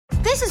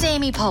This is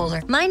Amy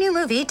Poehler. My new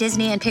movie,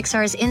 Disney and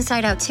Pixar's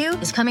Inside Out 2,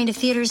 is coming to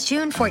theaters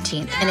June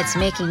 14th, and it's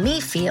making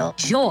me feel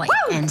joy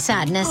and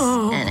sadness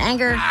and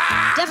anger,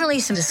 definitely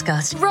some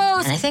disgust, and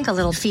I think a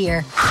little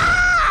fear.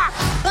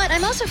 But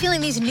I'm also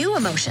feeling these new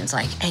emotions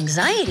like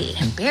anxiety,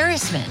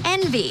 embarrassment,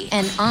 envy,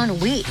 and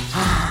ennui.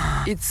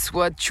 It's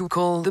what you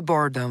call the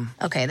boredom.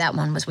 Okay, that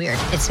one was weird.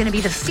 It's going to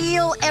be the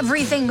feel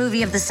everything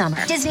movie of the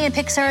summer. Disney and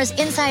Pixar's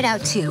Inside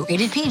Out 2,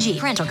 rated PG.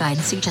 Parental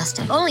guidance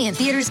suggested. Only in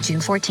theaters June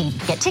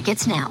 14th. Get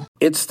tickets now.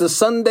 It's the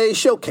Sunday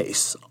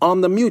Showcase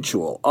on the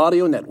Mutual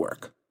Audio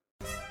Network.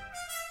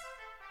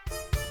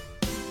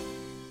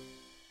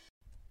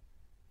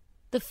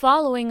 The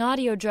following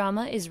audio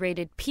drama is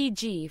rated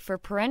PG for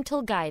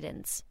parental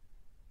guidance.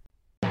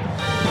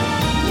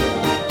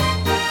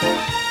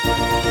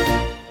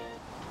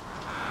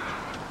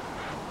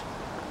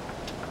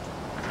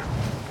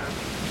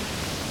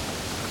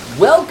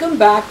 Welcome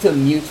back to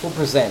Mutual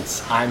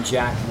Presents. I'm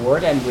Jack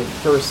Ward, and with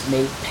First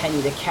Mate Penny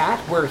the Cat,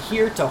 we're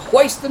here to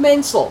hoist the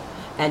mainsail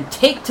and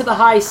take to the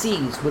high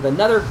seas with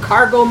another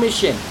cargo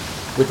mission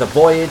with the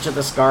Voyage of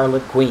the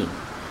Scarlet Queen.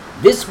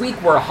 This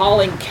week we're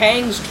hauling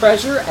Kang's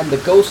treasure and the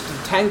ghost of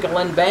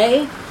Tangalan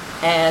Bay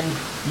and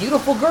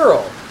Beautiful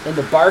Girl in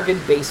the bargain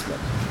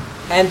basement.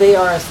 And they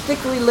are as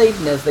thickly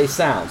laden as they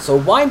sound, so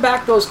wind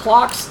back those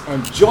clocks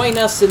and join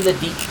us in the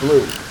deep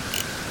blue.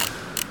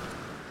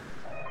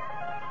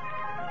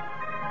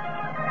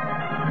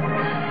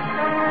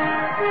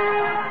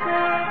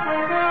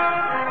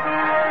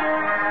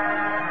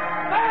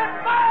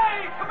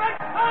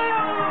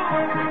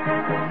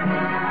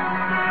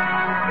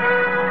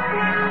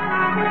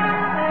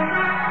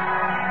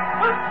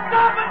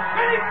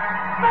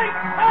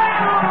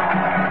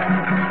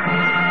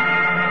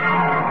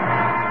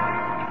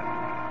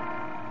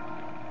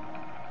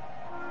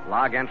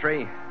 Log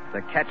entry,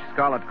 the Ketch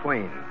Scarlet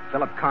Queen,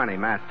 Philip Carney,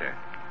 master.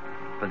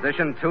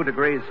 Position 2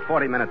 degrees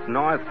 40 minutes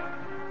north,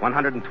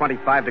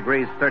 125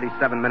 degrees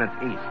 37 minutes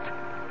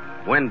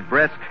east. Wind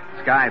brisk,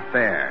 sky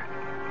fair.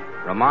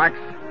 Remarks,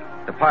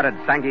 departed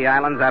Sangi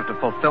Islands after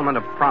fulfillment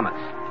of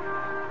promise.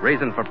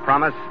 Reason for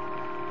promise,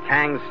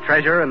 Kang's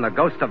treasure and the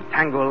ghost of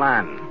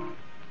Tangulan.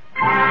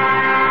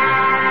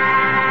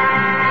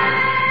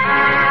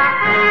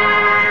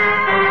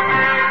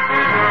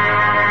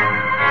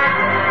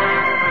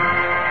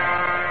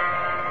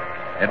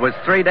 It was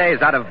 3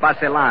 days out of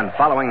Basilan,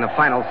 following the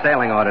final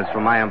sailing orders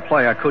from my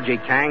employer,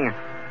 Kuji Kang,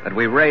 that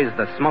we raised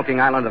the smoking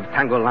island of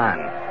Tangulan.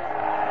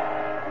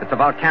 It's a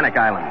volcanic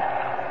island,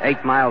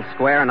 8 miles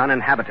square and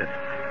uninhabited,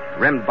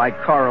 rimmed by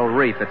coral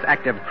reef, its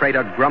active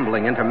crater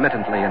grumbling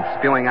intermittently and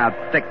spewing out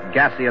thick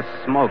gaseous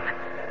smoke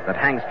that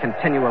hangs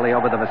continually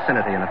over the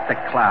vicinity in a thick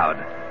cloud.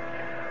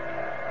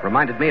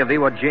 Reminded me of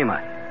Iwo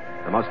Jima,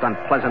 the most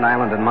unpleasant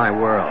island in my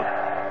world,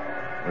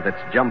 with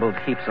its jumbled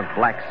heaps of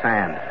black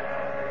sand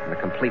and the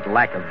complete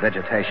lack of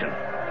vegetation.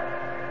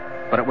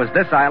 But it was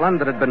this island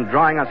that had been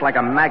drawing us like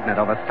a magnet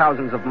over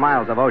thousands of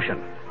miles of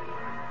ocean.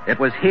 It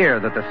was here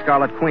that the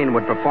Scarlet Queen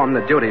would perform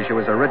the duty she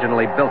was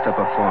originally built to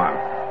perform.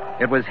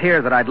 It was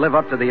here that I'd live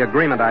up to the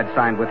agreement I'd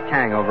signed with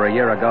Kang over a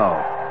year ago.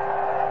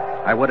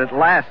 I would at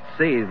last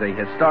see the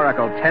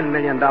historical $10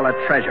 million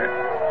treasure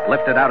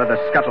lifted out of the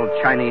scuttled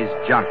Chinese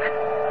junk.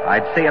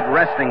 I'd see it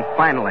resting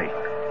finally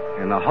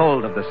in the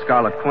hold of the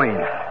Scarlet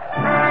Queen.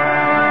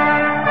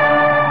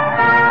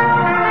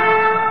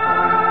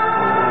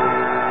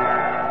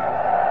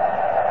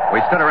 We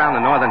stood around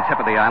the northern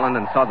tip of the island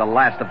and saw the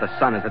last of the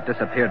sun as it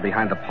disappeared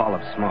behind the pall of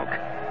smoke.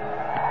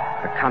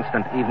 The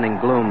constant evening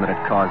gloom that it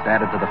caused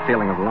added to the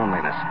feeling of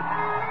loneliness.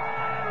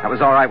 That was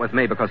all right with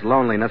me because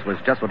loneliness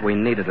was just what we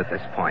needed at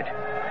this point.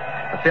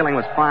 The feeling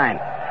was fine,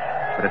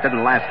 but it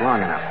didn't last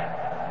long enough.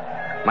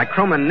 My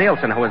crewman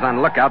Nielsen, who was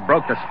on lookout,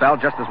 broke the spell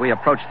just as we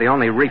approached the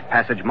only reef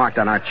passage marked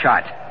on our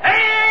chart.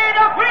 Hey,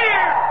 up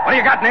here! What do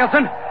you got,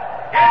 Nielsen?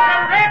 Get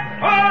a red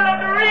pole on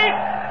the reef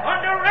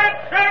on the red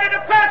side of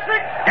the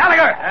Pacific!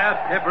 Gallagher!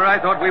 Skipper, I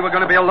thought we were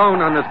going to be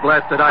alone on this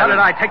blasted island. So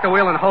did I. Take the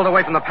wheel and hold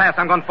away from the pass.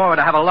 I'm going forward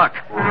to have a look.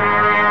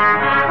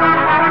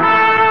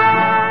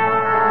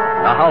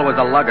 The hull was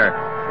a lugger,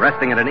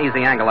 resting at an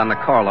easy angle on the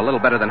coral, a little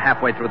better than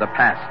halfway through the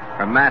pass.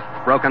 Her masts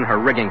broken, her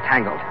rigging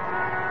tangled.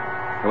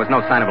 There was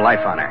no sign of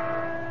life on her.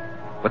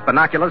 With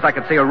binoculars, I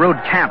could see a rude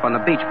camp on the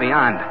beach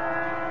beyond.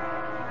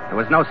 There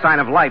was no sign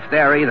of life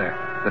there either.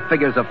 The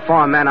figures of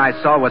 4 men I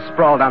saw were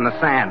sprawled on the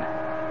sand.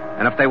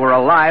 And if they were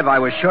alive, I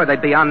was sure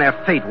they'd be on their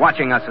feet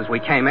watching us as we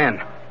came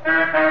in.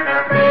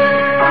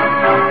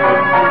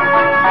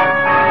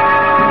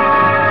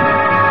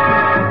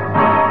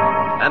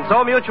 And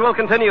so Mutual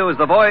continues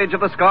The Voyage of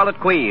the Scarlet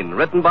Queen,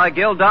 written by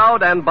Gil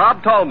Dowd and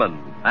Bob Tallman,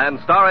 and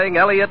starring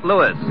Elliott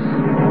Lewis.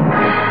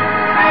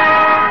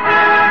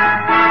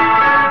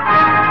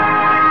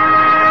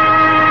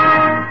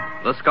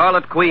 The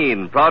Scarlet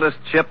Queen, proudest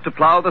ship to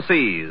plow the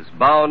seas,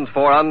 bound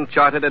for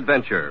uncharted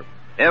adventure.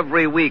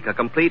 Every week a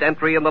complete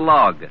entry in the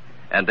log,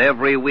 and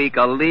every week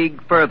a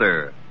league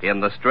further in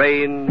the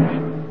strange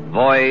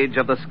Voyage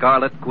of the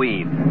Scarlet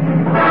Queen.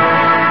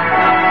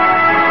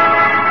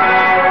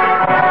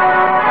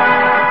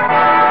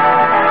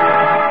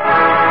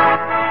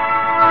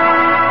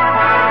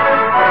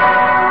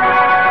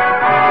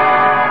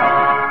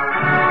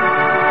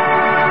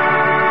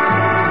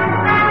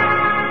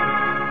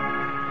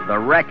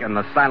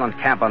 the silent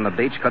camp on the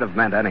beach could have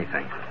meant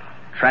anything.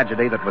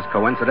 Tragedy that was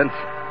coincidence,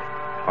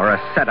 or a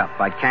setup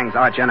by Kang's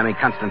archenemy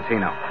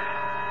Constantino.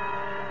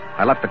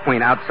 I left the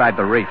Queen outside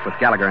the reef with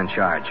Gallagher in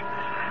charge.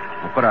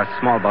 I put our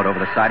small boat over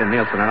the side, and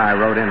Nielsen and I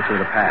rowed in through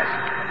the pass,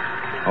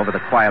 over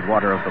the quiet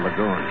water of the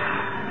lagoon,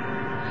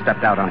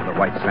 stepped out onto the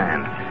white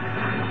sand.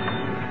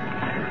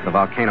 The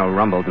volcano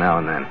rumbled now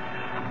and then.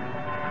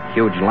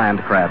 Huge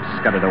land crabs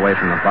scudded away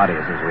from the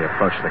bodies as we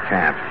approached the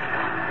camp.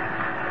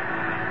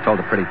 Told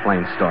a pretty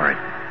plain story.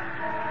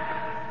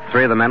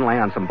 3 of the men lay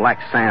on some black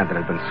sand that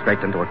had been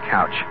scraped into a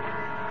couch.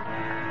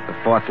 The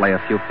 4th lay a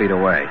few feet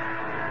away.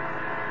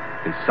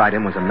 Beside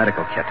him was a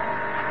medical kit.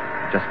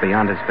 Just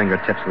beyond his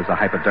fingertips was a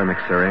hypodermic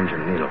syringe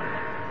and needle.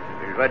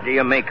 What do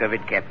you make of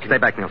it, Captain? Stay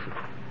back, Nielsen.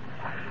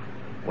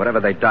 Whatever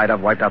they died of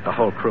wiped out the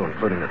whole crew,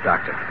 including the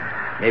doctor.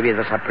 Maybe it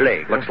was a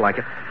plague. Looks like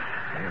it.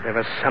 There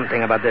was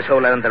something about this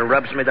whole island that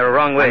rubs me the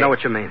wrong way. I know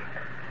what you mean.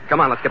 Come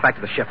on, let's get back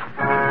to the ship.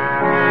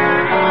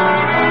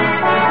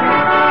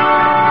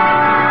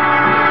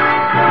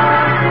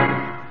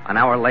 An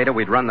hour later,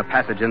 we'd run the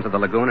passage into the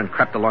lagoon and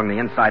crept along the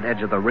inside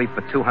edge of the reef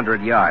for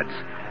 200 yards.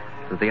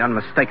 To the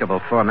unmistakable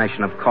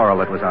formation of coral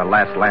that was our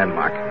last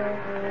landmark.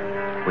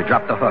 We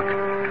dropped the hook.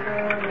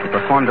 We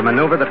performed a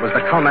maneuver that was the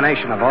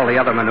culmination of all the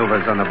other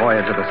maneuvers on the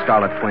voyage of the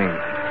Scarlet Queen.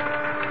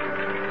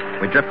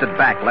 We drifted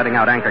back, letting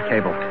out anchor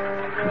cable,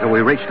 until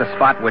we reached a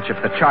spot which,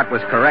 if the chart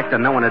was correct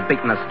and no one had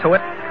beaten us to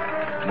it,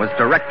 was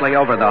directly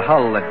over the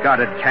hull that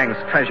guarded Kang's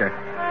treasure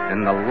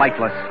in the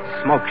lightless,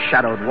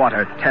 smoke-shadowed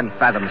water 10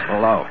 fathoms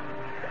below.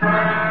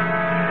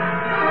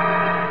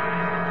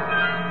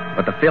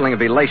 But the feeling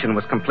of elation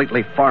was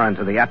completely foreign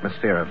to the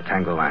atmosphere of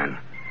Tangulan.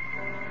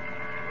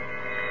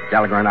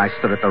 Gallagher and I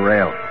stood at the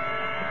rail,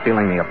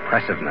 feeling the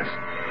oppressiveness,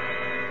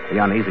 the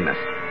uneasiness,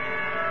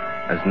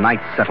 as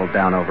night settled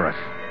down over us,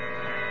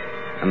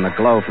 and the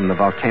glow from the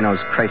volcano's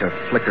crater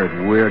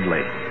flickered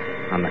weirdly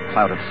on the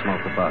cloud of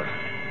smoke above.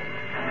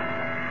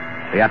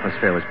 The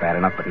atmosphere was bad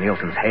enough, but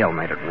Nielsen's hail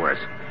made it worse.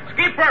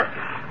 Skipper!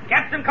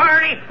 Captain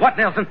Carney! What,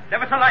 Nielsen? There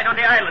was a light on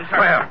the island, sir.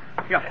 Where?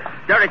 Yeah,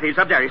 there it is,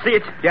 up there. You see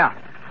it? Yeah.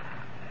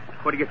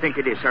 What do you think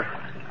it is, sir?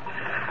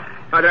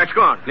 Oh, there it's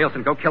gone.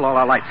 Nielsen, go kill all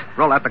our lights.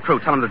 Roll out the crew.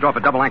 Tell them to draw up a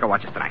double anchor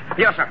watches tonight.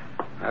 Yes, sir.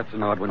 That's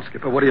an odd one,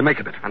 Skipper. What do you make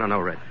of it? I don't know,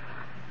 Red.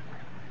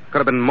 Could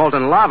have been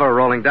molten lava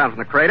rolling down from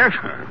the crater.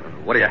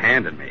 What are you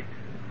handing me?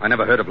 I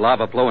never heard of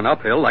lava flowing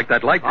uphill like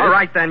that light did. All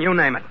right, then, you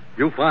name it.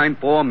 You find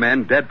 4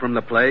 men dead from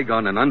the plague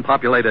on an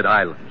unpopulated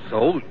island.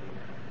 So,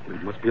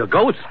 it must be a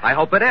ghost. I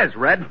hope it is,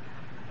 Red.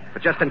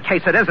 But just in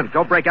case it isn't,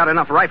 go break out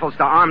enough rifles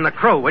to arm the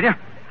crew, will you?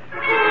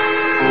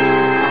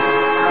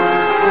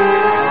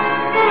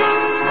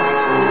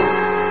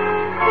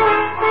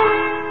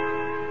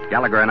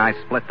 Gallagher and I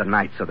split the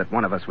night so that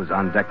one of us was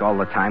on deck all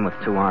the time with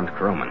 2 armed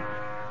crewmen.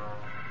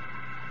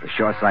 The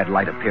shoreside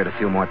light appeared a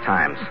few more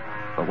times,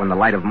 but when the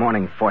light of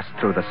morning forced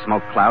through the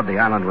smoke cloud, the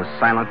island was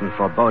silent and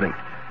foreboding.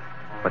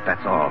 But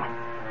that's all.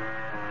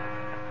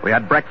 We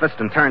had breakfast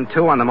and turned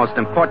to on the most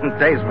important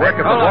day's work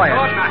of the voyage.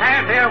 Hold a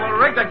hand here. We'll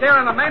rig the gear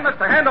in the mainmast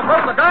to handle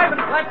both the diving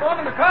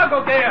platform and the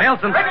cargo gear.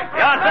 Nielsen,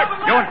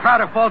 you and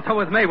Crowder fall to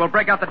with me. We'll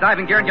break out the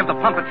diving gear and give the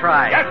pump a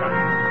try. Yes, sir.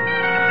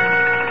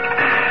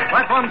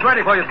 Platform's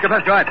ready for you,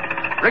 Skipper. Go ahead.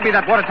 Rig me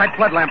that watertight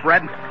flood lamp,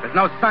 Red. There's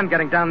no sun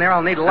getting down there.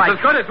 I'll need light. It's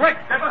as good as Rick,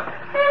 Skipper.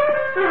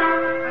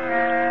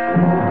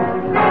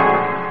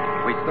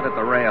 We stood at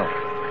the rail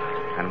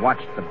and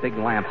watched the big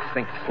lamp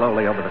sink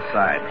slowly over the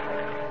side,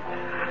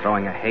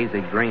 throwing a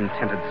hazy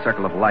green-tinted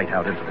circle of light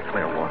out into the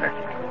clear water.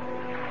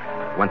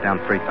 It went down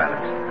 3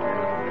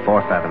 fathoms,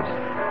 4 fathoms,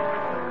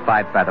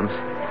 5 fathoms,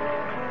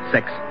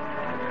 6.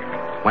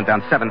 Went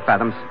down 7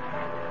 fathoms,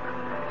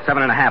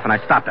 7.5, and I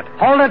stopped it.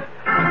 Hold it!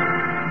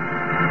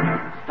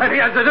 Steady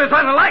as it is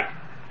on the light.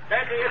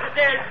 Steady as it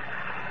is.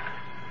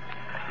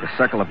 The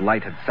circle of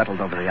light had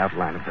settled over the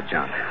outline of the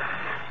junk.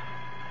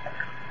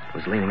 It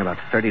was leaning about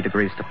 30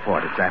 degrees to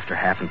port, its after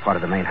half and part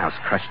of the main house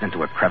crushed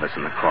into a crevice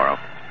in the coral.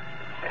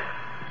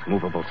 Its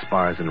movable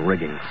spars and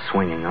rigging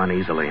swinging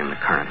uneasily in the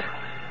current.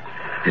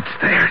 It's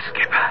there,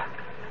 Skipper.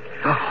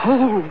 The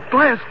whole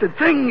blasted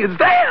thing is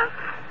there.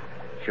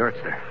 Sure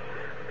it's there.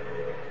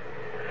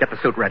 Get the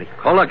suit ready.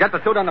 Cola, get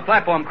the suit on the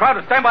platform.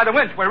 Crowder, stand by the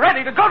winch. We're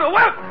ready to go to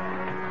work.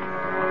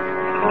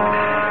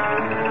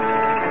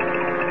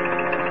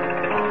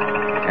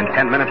 In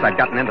 10 minutes, I'd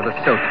gotten into the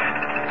suit.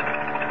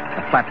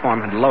 The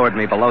platform had lowered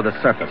me below the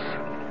surface.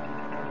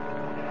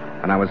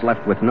 And I was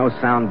left with no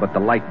sound but the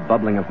light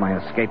bubbling of my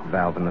escape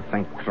valve and the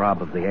faint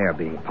throb of the air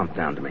being pumped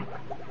down to me.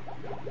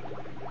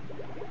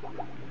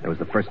 There was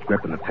the first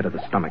grip in the pit of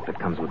the stomach that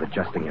comes with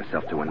adjusting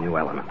yourself to a new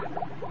element.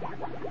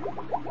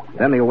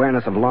 Then the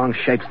awareness of long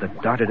shapes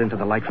that darted into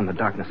the light from the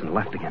darkness and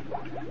left again.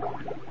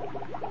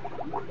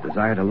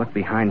 Desire to look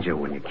behind you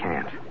when you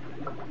can't.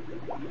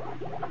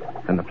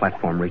 Then the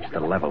platform reached a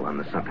level on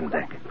the sunken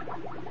deck.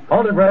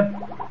 Hold it, Red.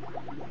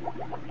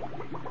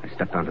 I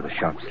stepped onto the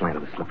sharp slant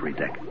of the slippery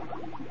deck.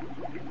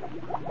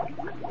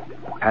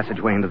 The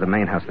passageway into the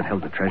main house that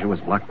held the treasure was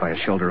blocked by a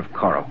shoulder of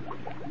coral.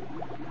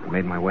 I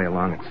made my way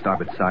along its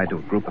starboard side to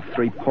a group of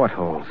 3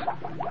 portholes,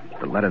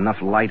 to let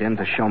enough light in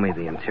to show me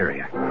the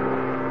interior.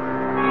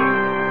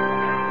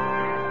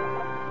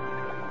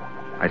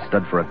 I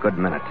stood for a good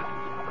minute,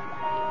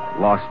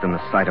 lost in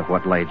the sight of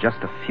what lay just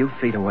a few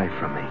feet away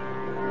from me.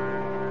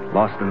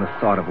 Lost in the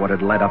thought of what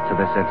had led up to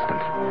this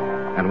instant,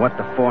 and what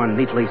the 4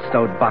 neatly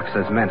stowed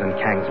boxes meant in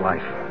Kang's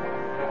life,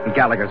 in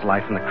Gallagher's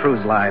life, and the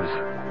crew's lives,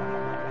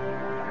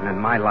 and in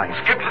my life.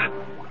 Skipper!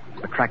 It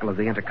was the crackle of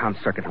the intercom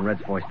circuit and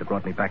Red's voice that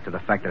brought me back to the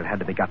fact that it had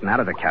to be gotten out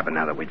of the cabin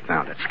now that we'd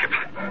found it.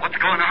 Skipper, what's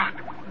going on?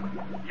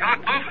 You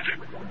aren't moving.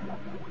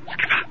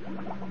 Skipper,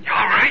 you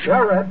all right?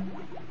 Sure, Red.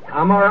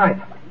 I'm all right.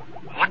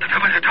 What the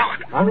devil are you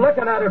doing? I'm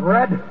looking at it,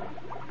 Red.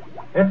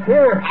 It's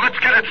here. Well, let's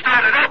get it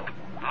started up.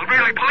 I'll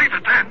really believe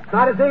it then. It's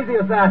not as easy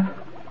as that.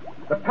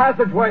 The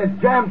passageway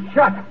is jammed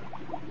shut.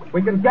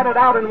 We can get it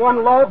out in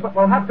one load, but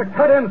we'll have to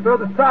cut in through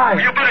the side.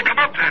 Well, you better come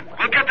up then.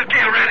 We'll get the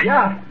gear ready.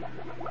 Yeah.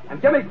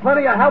 And give me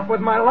plenty of help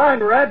with my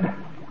line, Red.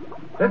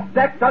 This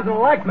deck doesn't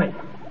like me.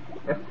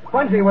 It's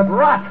spongy with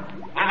rot.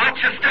 Well,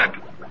 watch your step.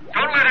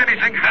 Don't let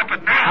anything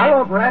happen now. I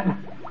won't, Red.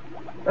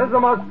 This is the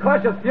most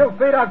cautious few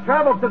feet I've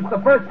traveled since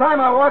the first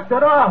time I walked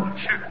at all.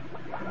 Sure.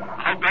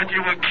 I'll bet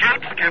you were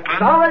killed, Skipper.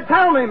 So they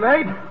tell me,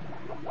 mate.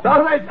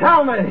 So they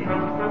tell me.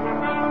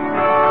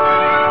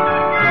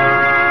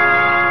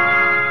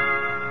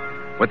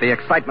 With the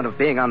excitement of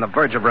being on the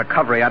verge of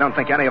recovery, I don't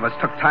think any of us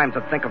took time to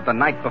think of the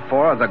night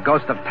before or the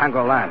ghost of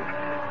Tangolan.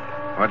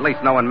 Or at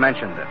least no one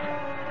mentioned it.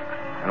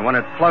 And when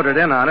it floated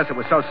in on us, it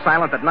was so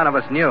silent that none of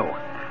us knew.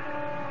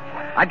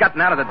 I'd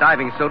gotten out of the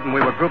diving suit, and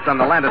we were grouped on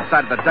the landed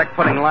side of the deck,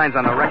 putting lines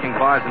on the wrecking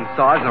bars and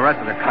saws and the rest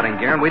of the cutting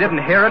gear, and we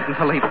didn't hear it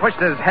until he pushed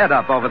his head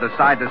up over the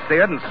side to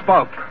see it and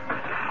spoke.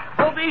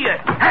 Who be you?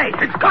 Hey,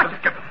 it's got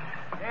Skipper.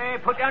 Hey,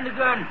 put down the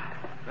gun.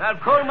 I'll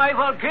pull my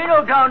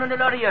volcano down on the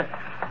lot of you.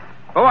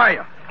 Who are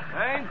you?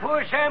 I'm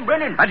poor Sam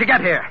Brennan. How'd you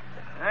get here?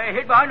 I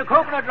hid behind a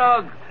coconut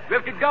log.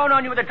 Drifted down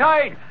on you with the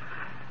tide.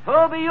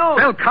 Who be you?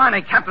 Bill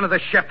Carney, captain of the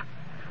ship.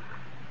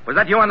 Was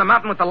that you on the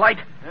mountain with the light?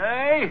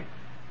 Aye.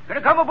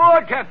 Gonna come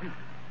aboard, Captain.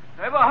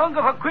 I have a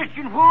hunger for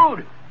Christian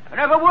food. And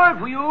I have a word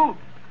for you.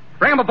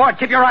 Bring him aboard.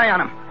 Keep your eye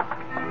on him.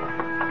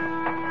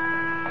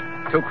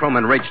 2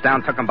 crewmen reached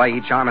down, took him by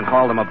each arm, and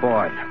hauled him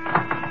aboard.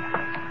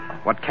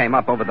 What came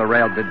up over the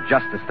rail did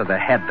justice to the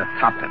head that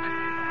topped it.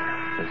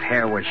 His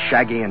hair was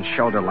shaggy and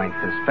shoulder length,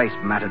 his face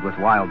matted with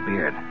wild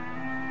beard.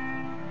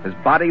 His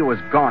body was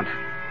gaunt,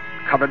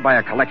 covered by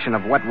a collection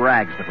of wet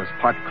rags that was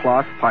part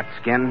cloth, part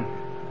skin,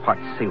 part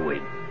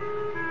seaweed.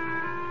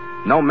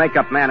 No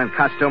makeup man in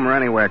costume or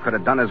anywhere could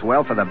have done as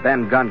well for the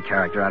Ben Gunn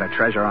character out of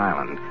Treasure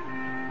Island.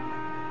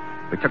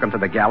 We took him to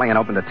the galley and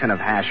opened a tin of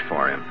hash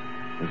for him.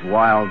 His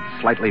wild,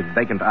 slightly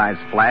vacant eyes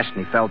flashed,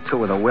 and he fell to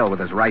with a will with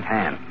his right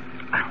hand.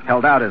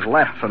 Held out his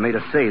left for me to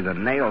see. The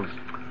nails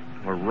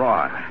were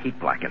raw, heat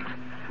blackened.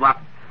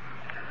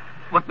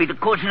 What be the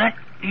cause of that,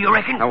 do you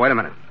reckon? Now, wait a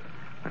minute.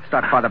 Let's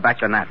start farther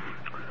back than that.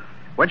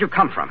 Where'd you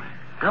come from?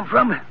 Come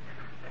from?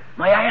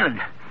 My island.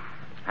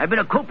 I've been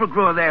a copra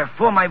grower there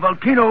before my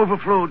volcano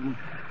overflowed and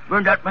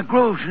burned out my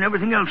groves and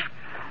everything else.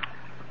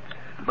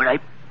 But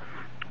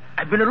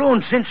I've been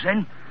alone since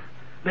then.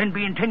 Then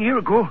being 10 years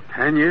ago.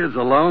 10 years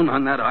alone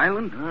on that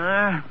island?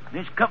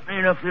 There's company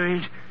enough there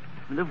is.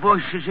 With the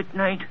voices at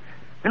night.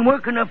 And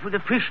work enough with the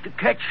fish to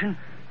catch and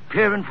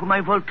caring for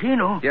my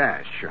volcano.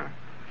 Yeah, sure.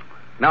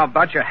 Now,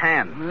 about your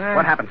hands.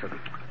 What happened to them?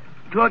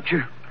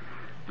 Torture.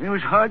 They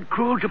was hard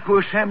cruel to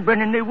poor Sam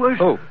Brennan, they was.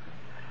 Who?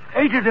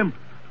 8 of them.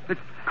 That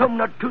come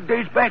not 2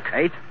 days back.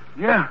 8?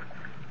 Yeah.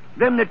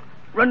 Them that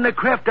run the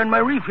craft on my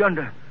reef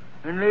yonder.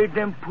 And laid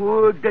them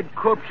poor dead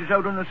corpses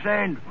out on the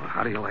sand. Well,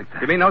 how do you like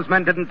that? You mean those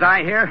men didn't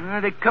die here?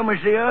 They come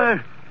as they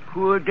are.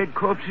 Poor dead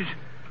corpses.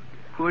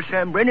 Poor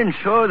Sam Brennan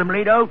saw them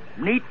laid out,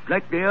 neat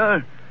like they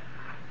are.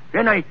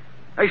 Then I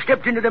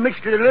stepped into the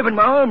midst of the living,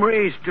 my arm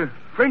raised to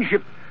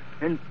friendship.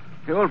 And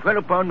they all fell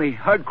upon me,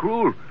 hard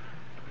cruel.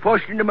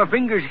 Forced into my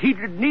fingers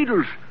heated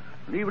needles.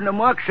 Leaving the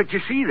marks that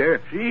you see there,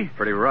 see?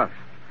 Pretty rough.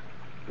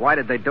 Why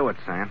did they do it,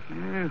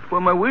 Sam?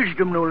 For my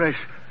wisdom, no less.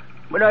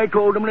 But I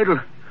told them little.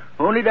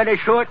 Only that I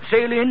saw it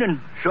sail in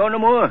and saw no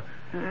more.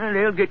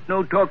 They'll get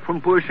no talk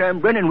from poor Sam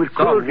Brennan with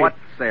cruelty. So what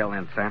sail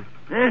in, Sam?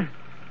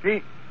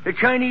 The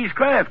Chinese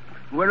craft.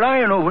 We're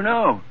lying over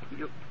now.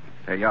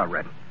 There you are,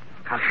 Red.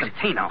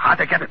 Constantino. How'd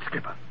they get it,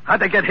 Skipper? How'd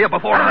they get here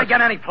before us? How'd they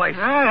get any place?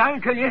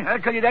 I'll tell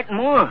you that and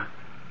more.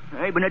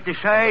 I've been at the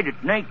side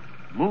at night,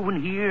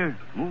 moving here,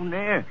 moving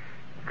there,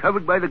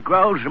 covered by the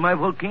growls of my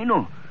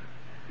volcano.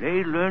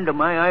 They learned of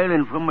my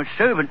island from a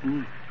servant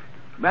in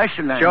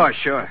Bassaland.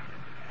 Sure.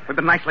 We've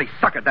been nicely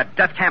suckered. That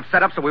death camp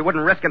set up so we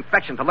wouldn't risk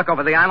infection to look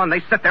over the island.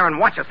 They sit there and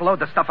watch us load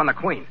the stuff on the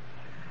Queen.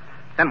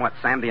 Then what,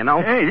 Sam, do you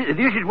know?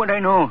 This is what I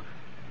know.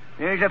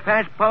 There's a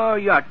fast power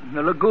yacht in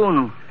the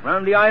lagoon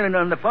around the island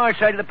on the far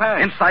side of the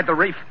pass. Inside the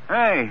reef?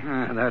 Aye.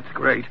 That's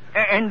great.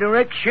 And the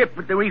wrecked ship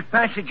at the reef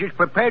passage is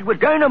prepared with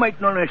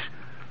dynamite, no less,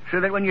 so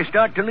that when you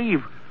start to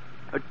leave,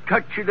 a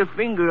touch of the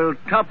finger will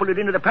topple it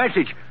into the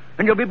passage,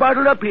 and you'll be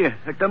bottled up here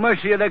at the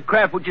mercy of that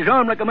craft which is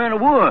armed like a man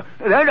of war.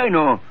 That I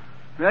know.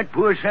 That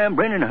poor Sam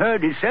Brennan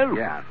heard himself.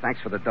 Yeah,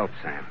 thanks for the dope,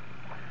 Sam.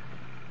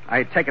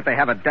 I take it they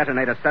have a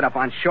detonator set up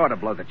on shore to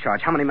blow the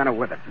charge. How many men are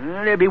with it?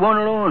 There'll be one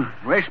alone.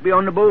 Rest be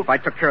on the boat. If I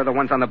took care of the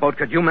ones on the boat,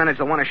 could you manage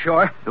the one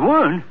ashore? The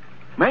one?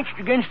 Matched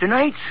against the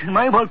Knights,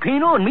 my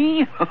volcano, and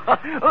me?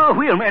 Oh,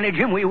 we'll manage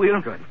him, we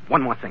will. Good.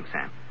 One more thing,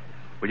 Sam.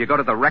 Will you go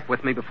to the wreck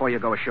with me before you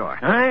go ashore?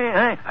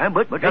 Aye,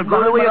 but I'll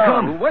go the way you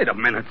come. Wait a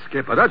minute,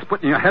 Skipper. That's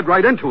putting your head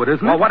right into it,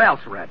 isn't it? Well, what else,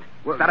 Red?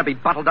 It's got to be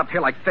bottled up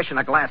here like fish in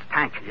a glass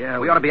tank. Yeah,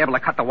 we ought to be able to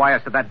cut the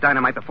wires to that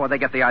dynamite before they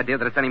get the idea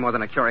that it's any more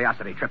than a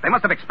curiosity trip. They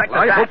must have expected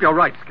I that. hope you're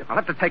right, Skipper. I'll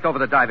have to take over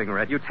the diving,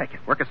 Red. You take it.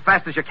 Work as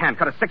fast as you can.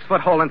 Cut a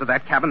 6-foot hole into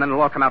that cabin, then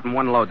it'll all come out in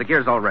one load. The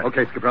gear's all ready.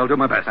 Okay, Skipper, I'll do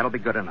my best. That'll be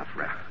good enough,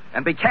 Red.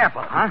 And be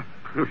careful, huh?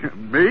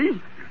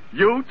 Me?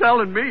 You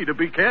telling me to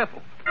be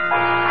careful.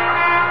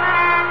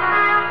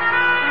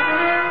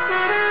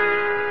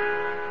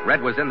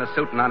 Red was in the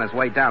suit and on his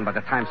way down by the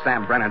time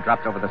Sam Brennan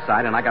dropped over the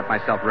side, and I got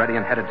myself ready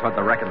and headed toward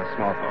the wreck in the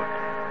small boat.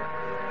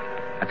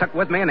 I took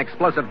with me an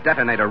explosive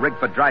detonator rigged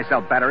for dry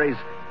cell batteries,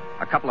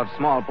 a couple of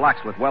small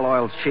blocks with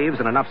well-oiled sheaves,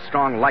 and enough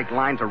strong light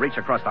line to reach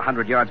across the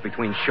 100 yards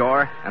between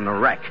shore and the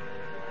wreck.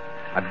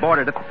 I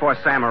boarded it before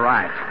Sam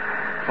arrived,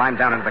 climbed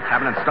down into the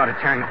cabin, and started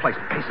tearing the place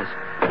to pieces.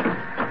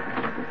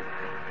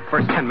 The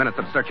first 10 minutes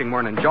of searching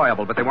weren't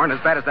enjoyable, but they weren't as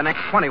bad as the next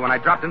 20 when I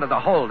dropped into the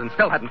hold and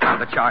still hadn't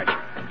found the charge.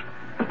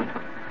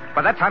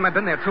 By that time, I'd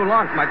been there too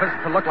long for my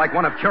visit to look like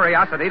one of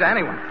curiosity to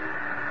anyone.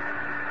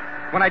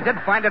 When I did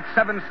find it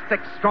 7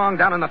 sticks strong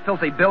down in the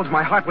filthy bilge,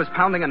 my heart was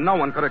pounding, and no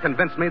one could have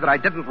convinced me that I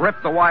didn't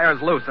rip the wires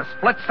loose a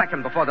split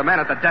second before the man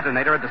at the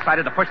detonator had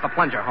decided to push the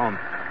plunger home.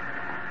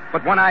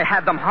 But when I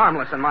had them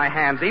harmless in my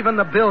hands, even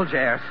the bilge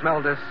air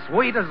smelled as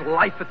sweet as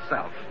life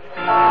itself.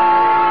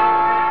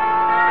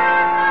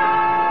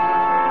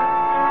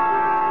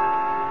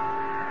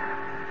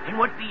 And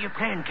what be your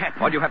plan,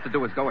 Captain? All you have to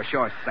do is go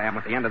ashore, Sam,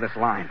 at the end of this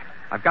line.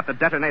 I've got the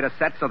detonator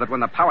set so that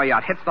when the power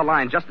yacht hits the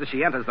line just as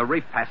she enters the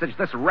reef passage,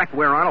 this wreck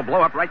we're on will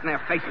blow up right in their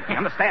faces. You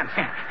understand,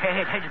 Sam?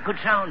 It has a good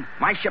sound.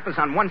 My ship is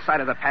on one side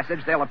of the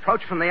passage. They'll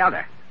approach from the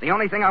other. The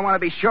only thing I want to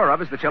be sure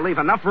of is that you'll leave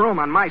enough room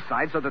on my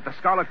side so that the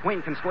Scarlet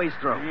Queen can squeeze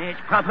through. It's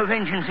proper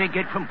vengeance they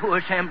get from poor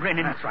Sam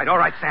Brennan. That's right. All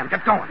right, Sam,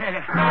 get going.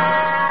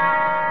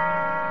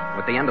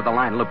 With the end of the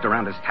line looped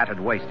around his tattered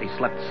waist, he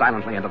slipped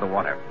silently into the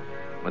water,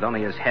 with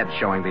only his head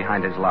showing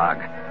behind his log.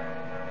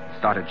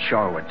 Started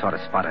shoreward toward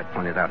a spot I'd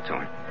pointed out to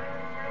him.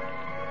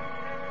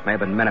 May have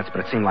been minutes,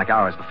 but it seemed like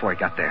hours before he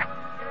got there.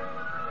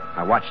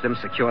 I watched him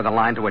secure the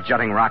line to a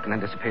jutting rock and then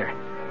disappear.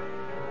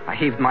 I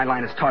heaved my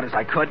line as taut as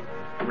I could,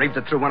 reeved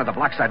it through one of the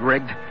blocks I'd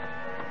rigged,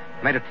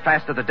 made it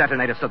fast to the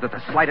detonator so that the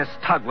slightest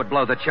tug would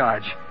blow the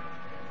charge.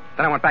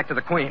 Then I went back to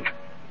the Queen.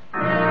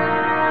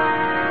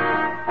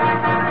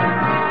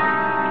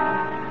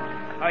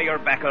 Oh, you're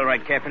back all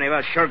right, Captain. I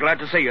was sure glad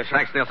to see you, sir.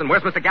 Thanks, Nielsen.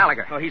 Where's Mr.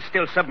 Gallagher? Oh, he's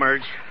still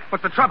submerged.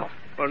 What's the trouble?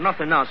 Well,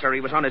 nothing now, sir. He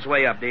was on his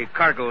way up. The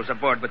cargo's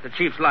aboard, but the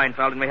chief's line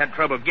fouled, and we had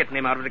trouble getting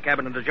him out of the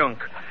cabin of the junk.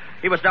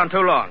 He was down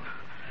too long.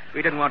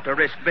 We didn't want to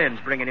risk Ben's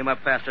bringing him up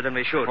faster than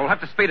we should. We'll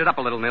have to speed it up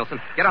a little,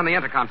 Nielsen. Get on the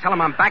intercom. Tell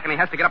him I'm back, and he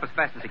has to get up as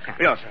fast as he can.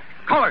 Yes, sir.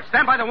 Kohler,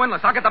 stand by the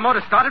windlass. I'll get the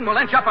motor started, and we'll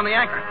inch up on the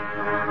anchor.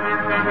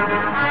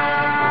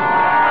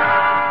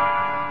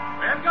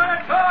 We've got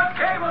a taut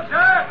cable,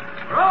 sir.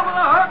 We're over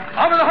the hook.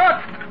 Over the hook!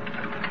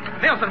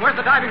 Nielsen, where's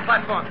the diving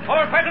platform?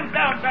 4 fathoms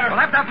down, sir. We'll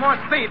have to have more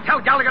speed.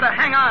 Tell Gallagher to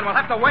hang on. We'll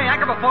have to weigh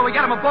anchor before we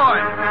get him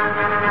aboard.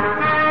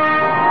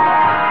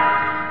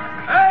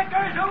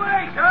 Anchor's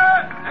away,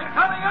 sir. And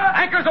coming up.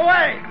 Anchor's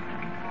away.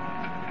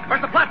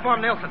 Where's the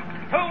platform, Nielsen?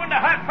 2.5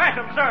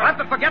 fathoms, sir. We'll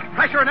have to forget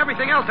pressure and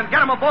everything else and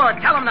get him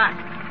aboard. Tell him that.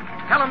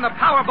 Tell him the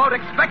power boat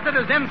expected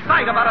is in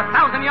sight about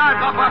 1,000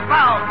 yards off our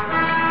bow.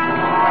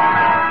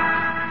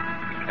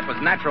 It was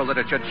natural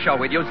that it should show.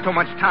 We'd used too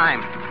much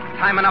time.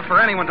 Time enough for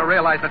anyone to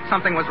realize that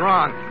something was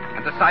wrong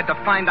and decide to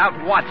find out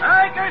what.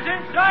 Anchor's in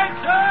sight,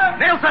 sir.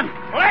 Nielsen!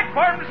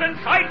 Platform's in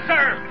sight,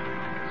 sir.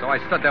 So I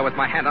stood there with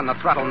my hand on the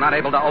throttle, not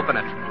able to open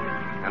it,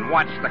 and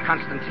watched the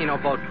Constantino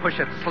boat push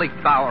its sleek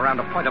bow around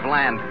a point of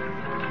land.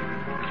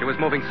 She was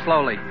moving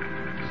slowly,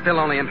 still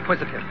only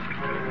inquisitive,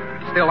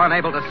 still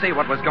unable to see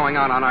what was going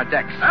on our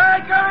decks.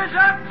 Anchor is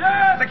up,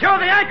 sir. Secure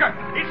the anchor!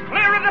 It's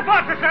clear of the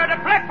water, sir. The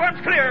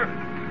platform's clear.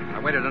 I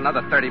waited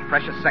another 30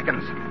 precious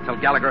seconds till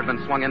Gallagher had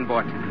been swung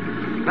inboard.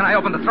 Then I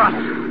opened the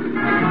throttle.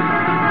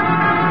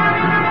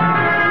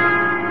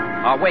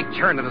 Our wake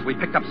churned, and as we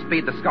picked up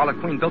speed, the Scarlet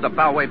Queen built a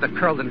bow wave that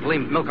curled and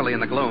gleamed milkily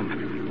in the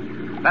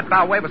gloom. That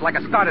bow wave was like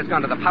a starter's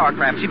gun to the power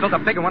craft. She built a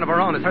bigger one of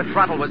her own as her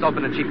throttle was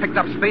open, and she picked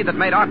up speed that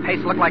made our pace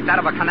look like that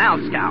of a canal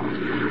scow.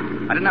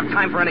 I didn't have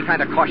time for any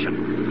kind of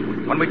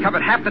caution. When we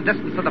covered half the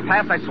distance of the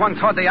pass, I swung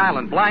toward the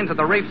island, blind to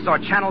the reefs or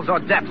channels or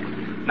depths,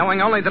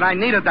 knowing only that I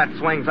needed that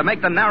swing to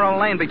make the narrow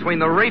lane between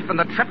the reef and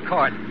the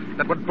tripcord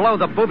that would blow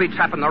the booby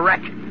trap in the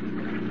wreck.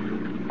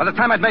 By the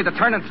time I'd made the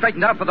turn and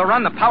straightened out for the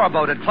run, the power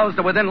boat had closed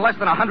to within less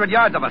than 100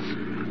 yards of us,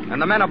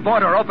 and the men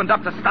aboard her opened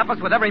up to stop us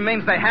with every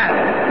means they had.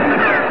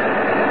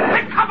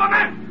 Take cover,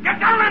 men! Get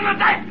down in the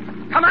deck!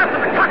 Come after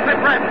the cockpit,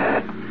 Red!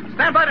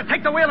 Stand by to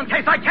take the wheel in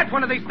case I catch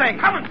one of these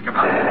things. Come on,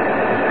 Skipper!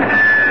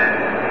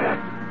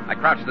 I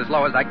crouched as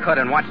low as I could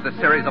and watched a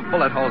series of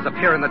bullet holes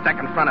appear in the deck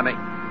in front of me.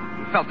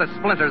 felt the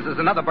splinters as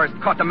another burst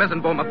caught the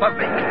mizzen boom above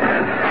me.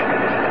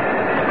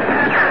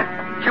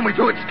 Can we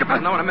do it, Skipper?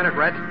 No, in a minute,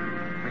 Red.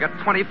 We got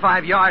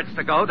 25 yards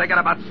to go. They got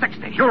about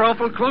 60. You're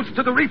awful close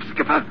to the reef,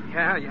 Skipper.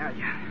 Yeah.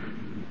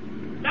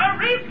 The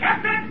reef,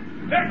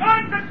 Captain! They're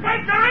going to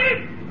scrape the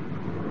reef!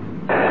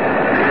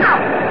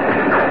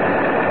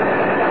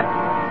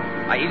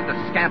 I eased a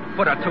scant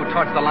foot or two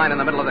towards the line in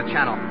the middle of the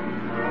channel.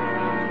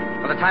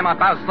 By the time our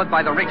bow slid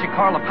by the reaching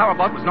coral, the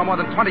powerboat was no more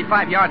than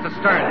 25 yards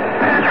astern.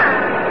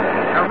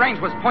 Our range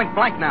was point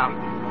blank now,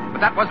 but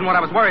that wasn't what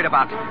I was worried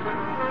about.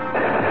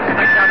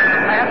 Straight out into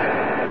the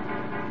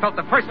path, felt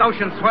the first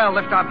ocean swell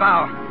lift our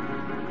bow.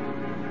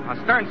 Our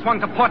stern swung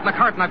to port in the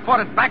current, and I fought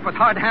it back with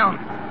hard helm.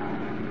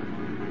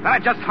 Then I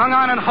just hung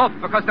on and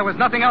hoped because there was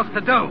nothing else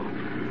to do.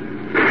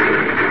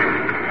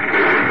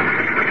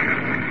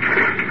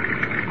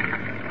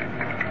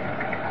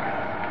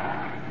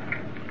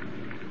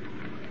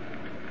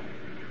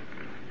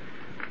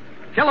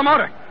 Kill the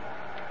motor.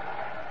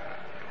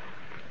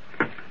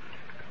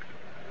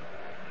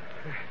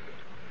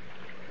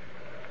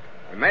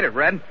 We made it,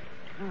 Red.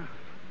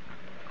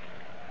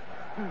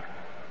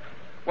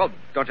 Well,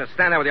 don't just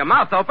stand there with your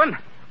mouth open.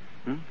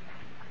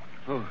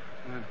 Oh,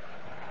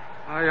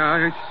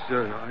 aye,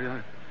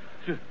 sir.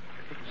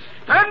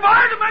 Stand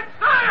by to make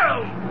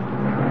sail!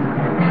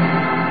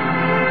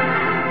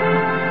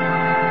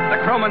 The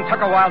crewmen took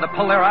a while to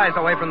pull their eyes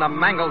away from the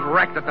mangled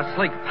wreck that the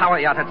sleek power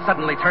yacht had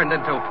suddenly turned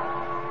into.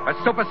 Her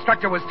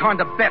superstructure was torn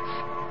to bits.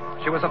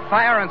 She was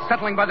afire and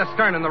settling by the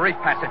stern in the reef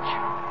passage.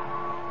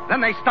 Then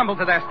they stumbled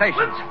to their stations.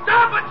 Let's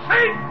stop and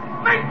see!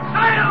 Make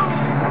sail!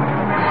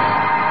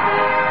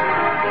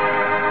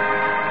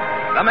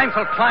 The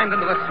mainsail climbed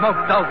into the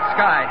smoke-dulled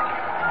sky.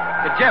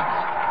 The jibs.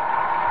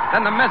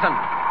 Then the mizzen.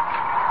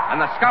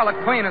 And the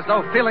Scarlet Queen, as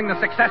though feeling the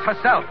success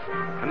herself,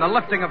 and the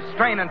lifting of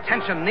strain and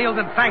tension, kneeled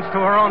in thanks to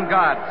her own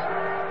gods.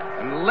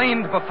 And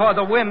leaned before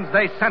the winds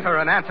they sent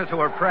her in answer to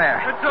her prayer.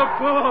 It's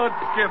aboard,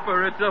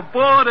 Skipper. It's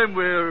aboard, and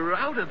we're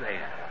out of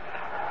there.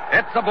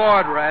 It's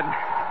aboard, Red.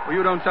 Well,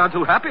 you don't sound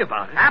too happy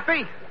about it.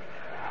 Happy?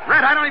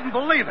 Red, I don't even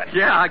believe it.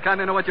 Yeah, I kind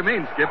of know what you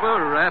mean,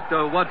 Skipper.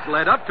 After what's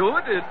led up to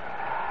it, it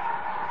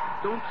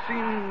don't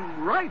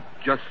seem right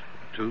just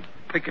to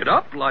pick it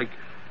up like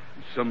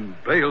some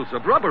bales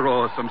of rubber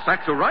or some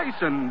sacks of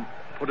rice and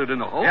put it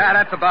in a hole. Yeah,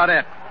 that's about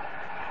it.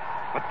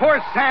 But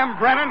poor Sam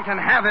Brennan can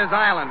have his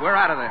island. We're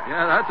out of there.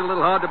 Yeah, that's a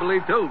little hard to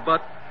believe, too.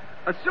 But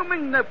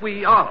assuming that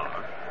we are,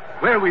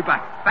 where are we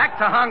back? Back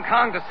to Hong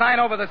Kong to sign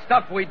over the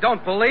stuff we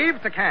don't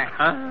believe to Kang.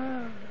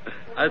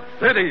 A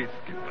city,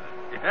 Skipper.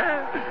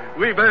 Yeah,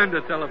 we've earned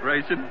a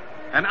celebration.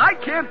 And I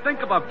can't think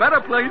of a better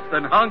place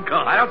than Hong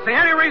Kong. I don't see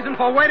any reason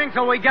for waiting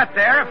till we get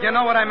there, if you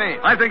know what I mean.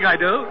 I think I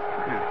do.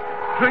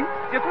 Drink,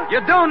 Skipper?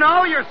 You do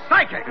know? You're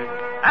psychic.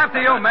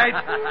 After you, mate.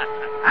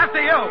 After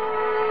you.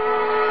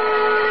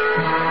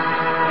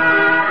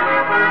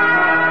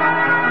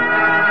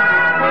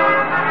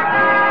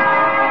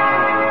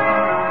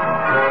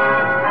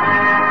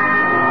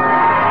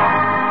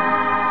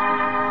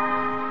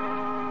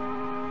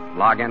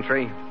 Log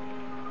entry,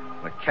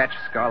 the Ketch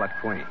Scarlet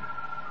Queen.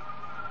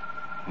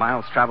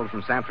 Miles traveled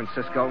from San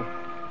Francisco,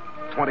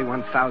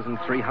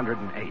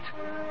 21,308.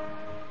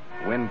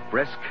 Wind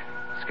brisk,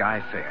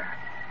 sky fair.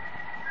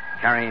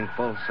 Carrying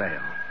full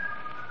sail.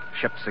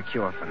 Ship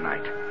secure for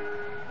night.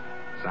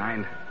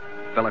 Signed,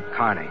 Philip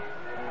Carney,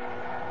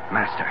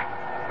 Master.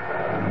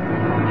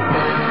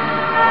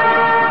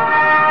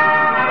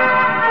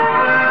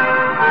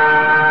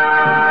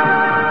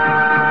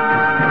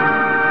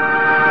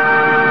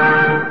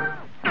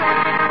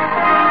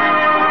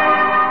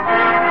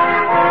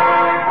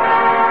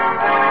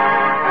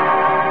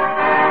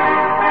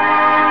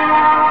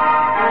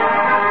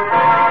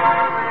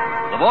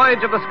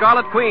 Voyage of the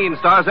Scarlet Queen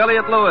stars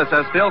Elliot Lewis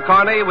as Phil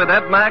Carney with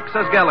Ed Max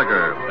as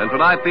Gallagher. And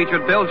tonight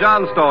featured Bill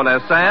Johnstone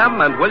as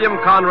Sam and William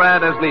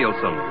Conrad as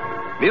Nielsen.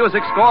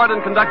 Music scored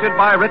and conducted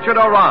by Richard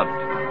O'Rod.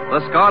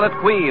 The Scarlet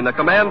Queen, a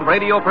Command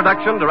radio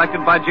production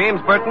directed by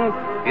James Burton,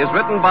 is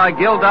written by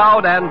Gil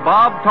Dowd and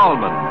Bob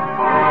Tallman.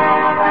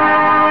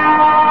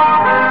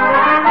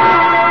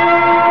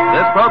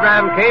 This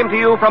program came to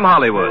you from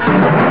Hollywood.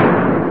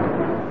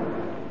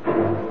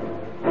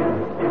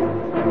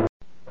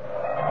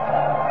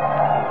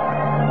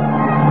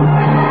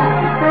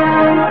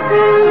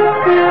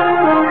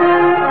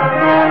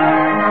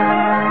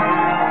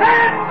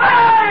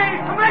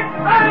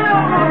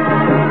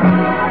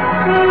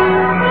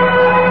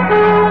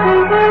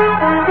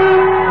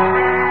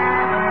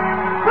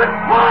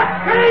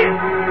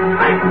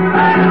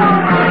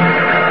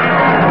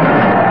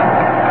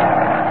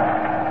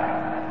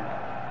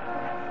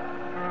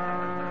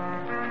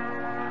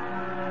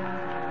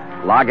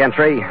 Log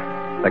entry,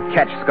 the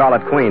Ketch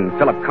Scarlet Queen,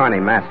 Philip Carney,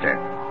 Master.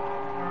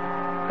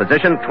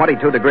 Position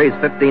 22 degrees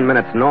 15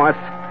 minutes north,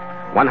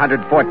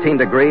 114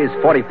 degrees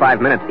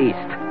 45 minutes east.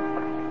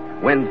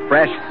 Wind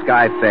fresh,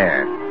 sky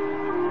fair.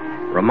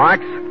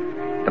 Remarks,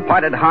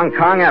 departed Hong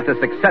Kong after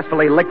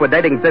successfully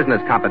liquidating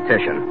business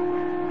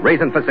competition.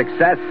 Reason for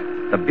success,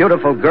 the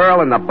beautiful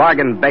girl in the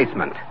bargain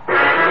basement.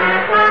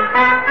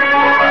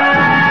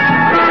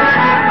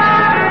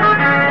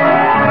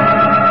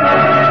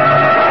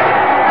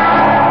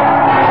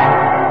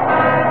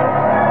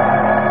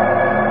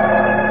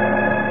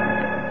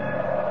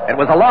 It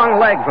was a long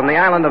leg from the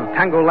island of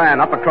Tangulan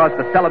up across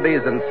the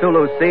Celebes and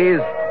Sulu seas,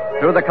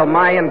 through the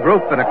Kalmayan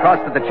group and across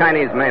to the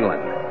Chinese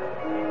mainland.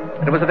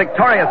 It was a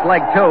victorious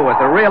leg, too,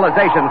 with the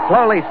realization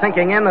slowly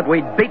sinking in that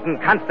we'd beaten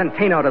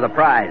Constantino to the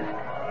prize.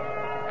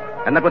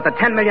 And that with the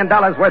 $10 million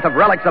worth of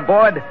relics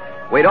aboard,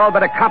 we'd all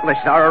but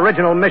accomplished our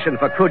original mission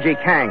for Kuji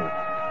Kang.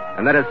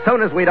 And that as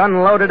soon as we'd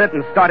unloaded it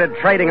and started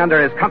trading under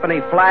his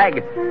company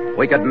flag,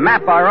 we could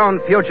map our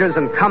own futures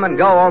and come and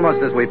go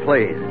almost as we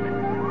pleased.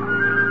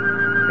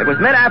 It was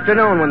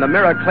mid-afternoon when the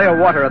mirror-clear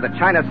water of the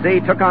China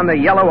Sea took on the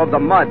yellow of the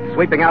mud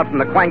sweeping out from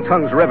the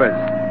Kwangtung's rivers,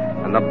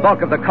 and the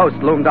bulk of the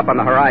coast loomed up on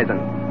the horizon.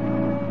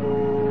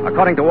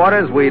 According to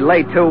orders, we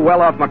lay to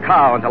well off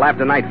Macau until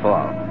after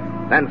nightfall,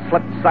 then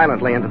slipped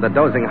silently into the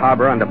dozing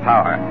harbor under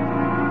power.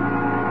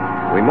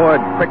 We moored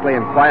quickly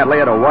and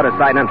quietly at a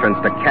waterside entrance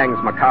to Kang's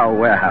Macau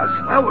warehouse.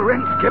 Now we're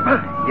in, Skipper.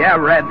 Yeah,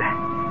 Red.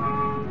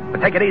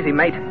 But take it easy,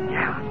 mate.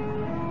 Yeah.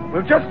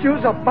 We'll just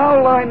use a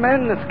bow line,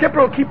 man, and the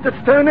skipper will keep the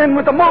stern in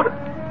with the motor.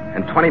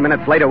 And 20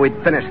 minutes later, we'd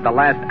finished the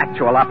last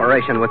actual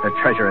operation with the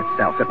treasure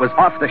itself. It was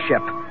off the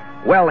ship,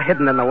 well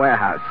hidden in the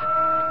warehouse.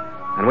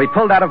 And we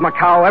pulled out of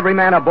Macau, every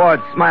man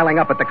aboard smiling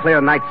up at the clear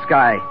night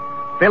sky,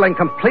 feeling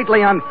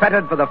completely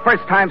unfettered for the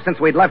first time since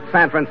we'd left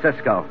San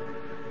Francisco.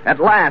 At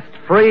last,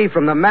 free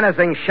from the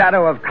menacing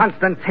shadow of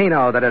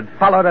Constantino that had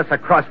followed us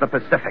across the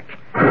Pacific.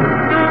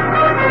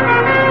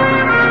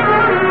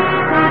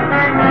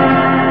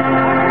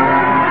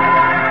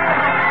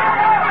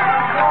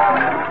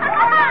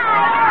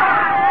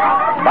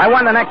 By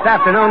 1 the next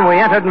afternoon, we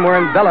entered and were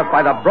enveloped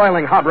by the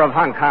broiling harbor of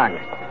Hong Kong.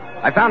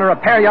 I found a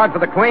repair yard for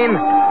the Queen,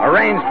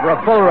 arranged for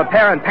a full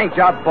repair and paint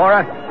job for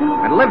her,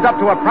 and lived up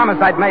to a promise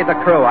I'd made the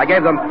crew. I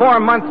gave them 4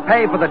 months'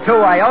 pay for the 2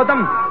 I owed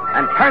them,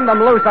 and turned them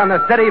loose on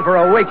the city for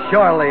a week's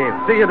shore leave.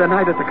 See you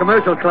tonight at the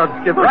commercial club,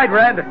 Skipper. Right,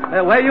 Red.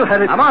 Where are you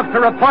headed? I'm off to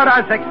report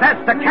our success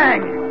to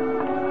Kang.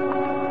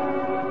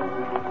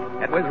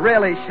 It was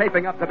really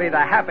shaping up to be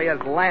the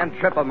happiest land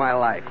trip of my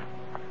life.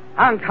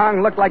 Hong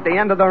Kong looked like the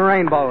end of the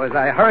rainbow as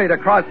I hurried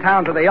across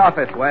town to the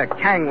office where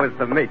Kang was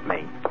to meet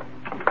me.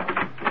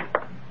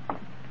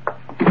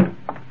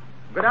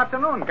 Good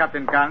afternoon,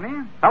 Captain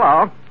Carney.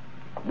 Hello.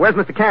 Where's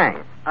Mr.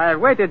 Kang? I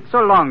waited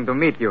so long to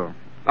meet you.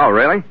 Oh,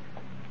 really?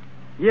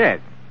 Yes.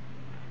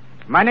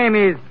 My name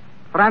is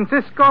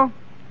Francisco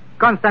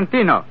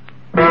Constantino.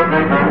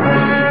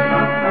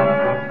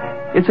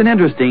 It's an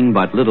interesting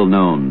but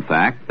little-known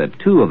fact that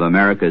 2 of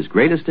America's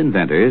greatest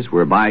inventors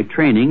were by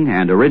training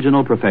and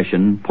original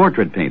profession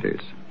portrait painters.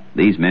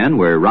 These men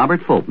were Robert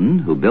Fulton,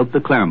 who built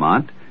the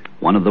Clermont,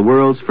 one of the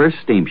world's first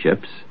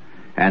steamships,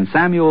 and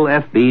Samuel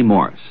F.B.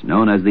 Morse,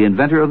 known as the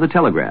inventor of the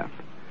telegraph.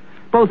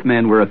 Both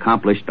men were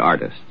accomplished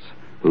artists,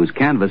 whose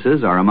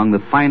canvases are among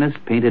the finest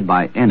painted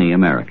by any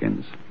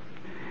Americans.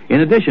 In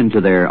addition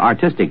to their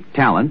artistic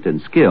talent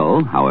and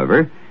skill,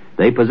 however,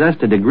 they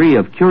possessed a degree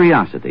of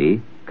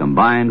curiosity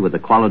combined with a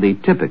quality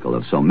typical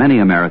of so many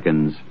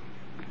Americans,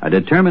 a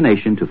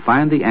determination to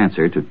find the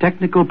answer to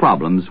technical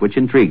problems which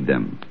intrigued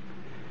them.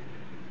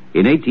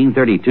 In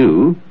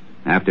 1832,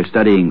 after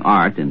studying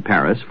art in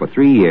Paris for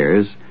 3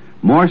 years,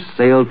 Morse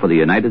sailed for the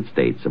United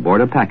States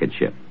aboard a packet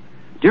ship.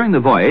 During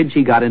the voyage,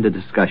 he got into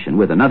discussion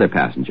with another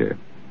passenger.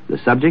 The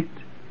subject,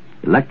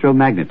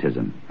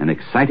 electromagnetism, an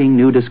exciting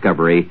new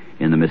discovery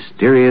in the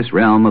mysterious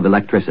realm of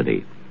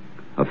electricity,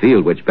 a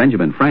field which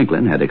Benjamin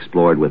Franklin had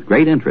explored with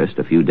great interest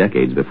a few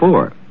decades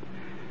before.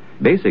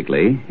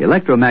 Basically,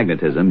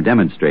 electromagnetism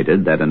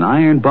demonstrated that an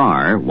iron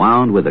bar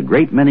wound with a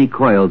great many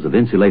coils of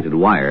insulated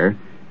wire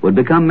would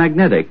become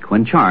magnetic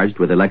when charged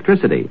with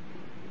electricity.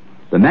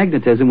 The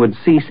magnetism would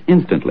cease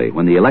instantly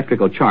when the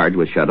electrical charge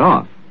was shut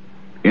off.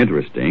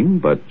 Interesting,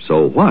 but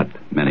so what,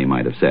 many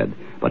might have said,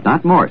 but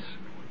not Morse.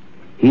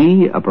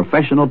 He, a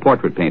professional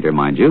portrait painter,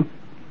 mind you,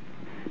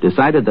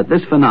 decided that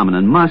this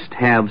phenomenon must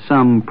have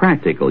some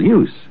practical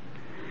use.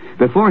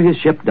 Before his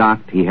ship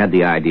docked, he had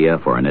the idea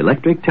for an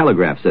electric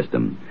telegraph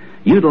system,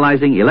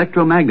 utilizing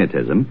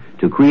electromagnetism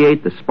to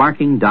create the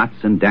sparking dots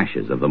and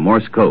dashes of the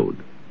Morse code.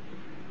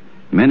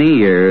 Many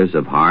years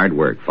of hard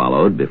work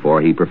followed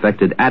before he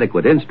perfected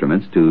adequate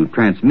instruments to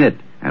transmit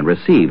and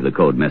receive the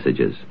code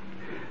messages.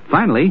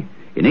 Finally,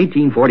 in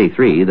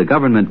 1843, the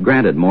government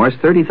granted Morse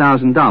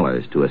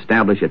 $30,000 to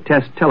establish a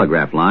test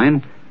telegraph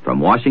line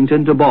from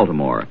Washington to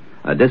Baltimore,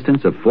 a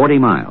distance of 40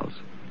 miles.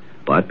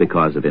 But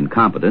because of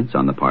incompetence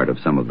on the part of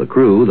some of the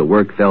crew, the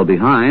work fell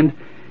behind,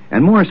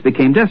 and Morse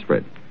became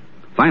desperate.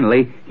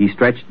 Finally, he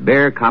stretched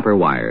bare copper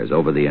wires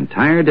over the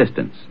entire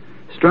distance,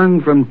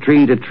 strung from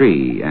tree to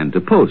tree and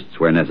to posts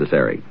where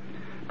necessary.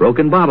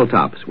 Broken bottle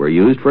tops were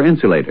used for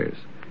insulators.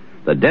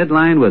 The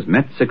deadline was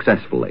met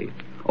successfully.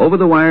 Over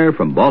the wire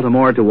from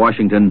Baltimore to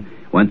Washington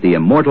went the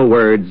immortal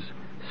words,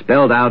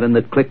 spelled out in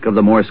the click of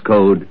the Morse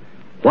code,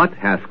 "What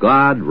hath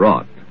God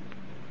wrought?"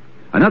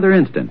 Another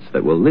instance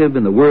that will live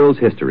in the world's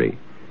history,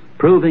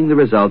 proving the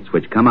results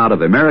which come out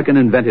of American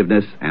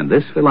inventiveness and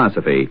this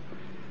philosophy.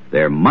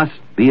 There must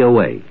be a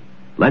way.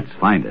 Let's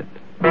find it.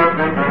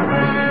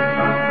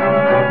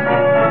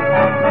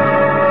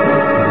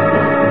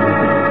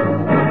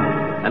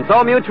 And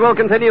so Mutual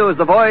continues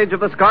the voyage of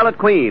the Scarlet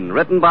Queen,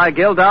 written by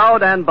Gil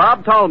Dowd and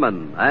Bob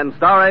Tallman, and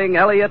starring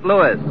Elliott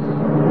Lewis.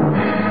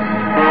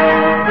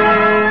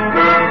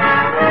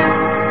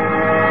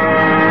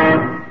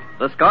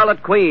 The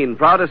Scarlet Queen,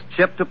 proudest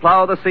ship to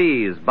plow the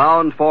seas,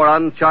 bound for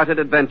uncharted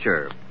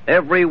adventure.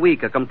 Every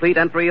week a complete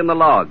entry in the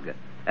log,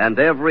 and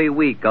every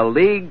week a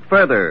league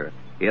further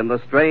in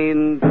the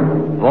strange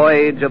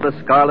voyage of the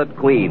Scarlet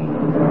Queen.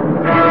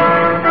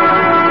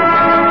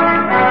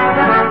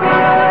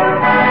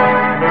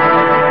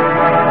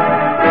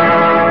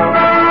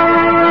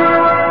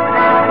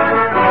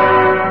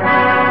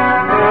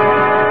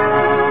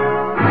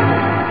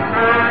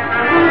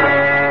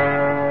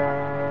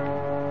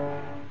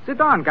 Sit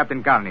down,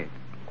 Captain Carney.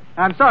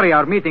 I'm sorry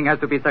our meeting has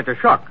to be such a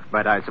shock,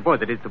 but I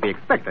suppose it is to be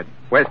expected.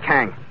 Where's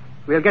Kang?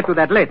 We'll get to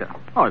that later.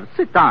 Oh,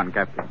 sit down,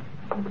 Captain.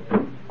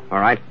 All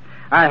right.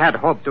 I had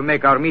hoped to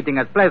make our meeting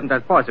as pleasant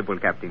as possible,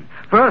 Captain.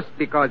 First,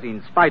 because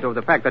in spite of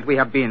the fact that we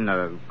have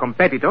been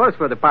competitors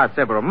for the past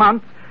several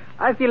months,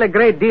 I feel a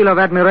great deal of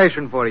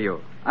admiration for you.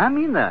 I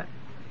mean that.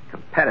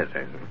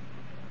 Competitors?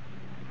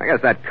 I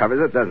guess that covers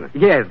it, doesn't it?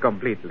 Yes,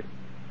 completely.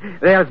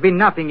 There's been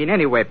nothing in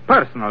any way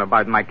personal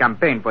about my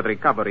campaign for the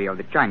recovery of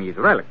the Chinese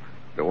relics.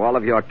 Do all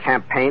of your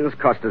campaigns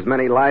cost as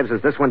many lives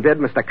as this one did,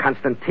 Mr.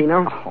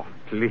 Constantino? Oh,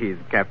 please,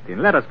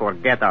 Captain, let us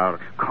forget our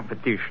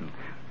competition.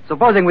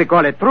 Supposing we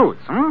call it truce,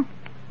 huh?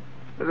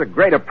 This is a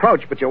great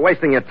approach, but you're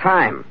wasting your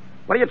time.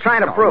 What are you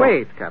trying to prove?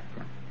 Wait,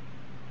 Captain.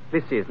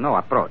 This is no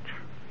approach.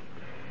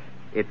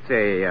 It's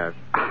a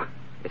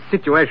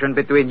situation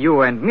between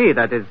you and me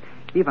that is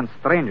even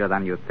stranger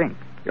than you think.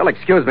 You'll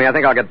excuse me. I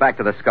think I'll get back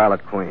to the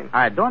Scarlet Queen.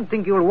 I don't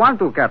think you'll want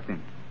to, Captain.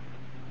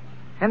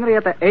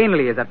 Henrietta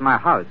Ainley is at my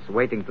house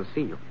waiting to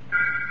see you.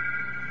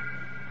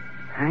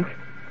 Hank?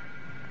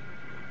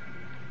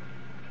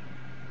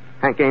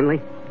 Hank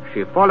Ainley?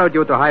 She followed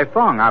you to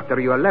Haiphong after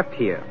you left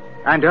here.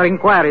 And her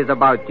inquiries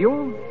about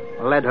you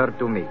led her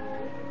to me.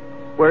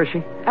 Where is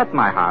she? At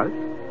my house.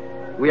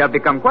 We have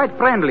become quite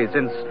friendly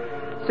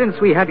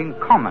since we had in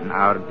common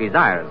our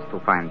desires to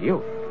find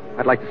you.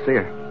 I'd like to see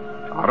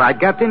her. All right,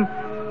 Captain.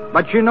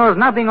 But she knows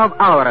nothing of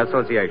our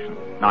association.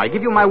 Now, I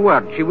give you my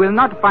word, she will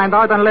not find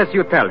out unless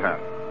you tell her.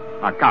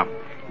 Now, come.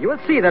 You will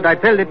see that I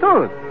tell the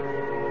truth.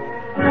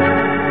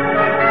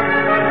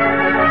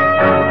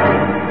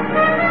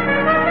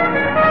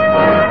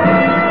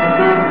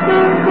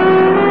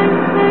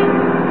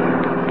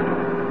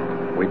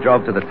 We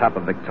drove to the top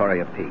of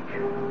Victoria Peak.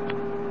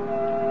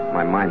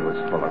 My mind was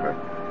full of her.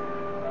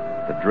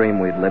 The dream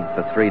we'd lived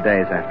for 3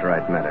 days after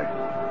I'd met her.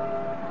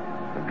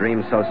 A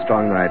dream so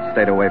strong that I'd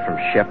stayed away from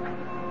ship,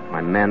 my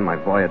men, my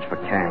voyage for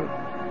Kang,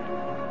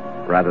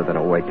 rather than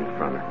awaken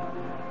from her.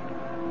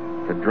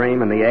 The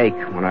dream and the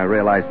ache when I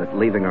realized that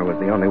leaving her was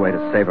the only way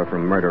to save her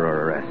from murder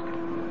or arrest.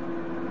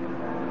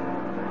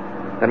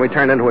 Then we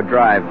turned into a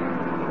drive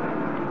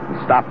and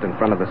stopped in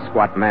front of the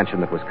squat mansion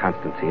that was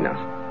Constantino's.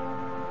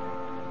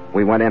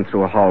 We went in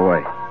through a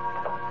hallway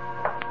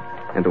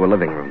into a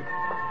living room.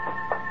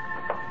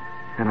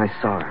 And I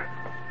saw her,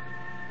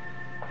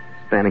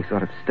 standing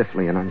sort of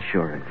stiffly and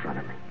unsure in front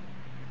of me.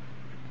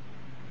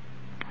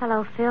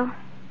 Hello, Phil.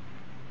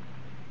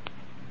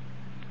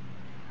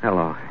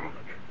 Hello, Hank.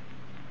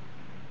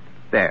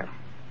 There.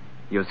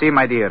 You see,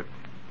 my dear,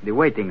 the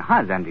waiting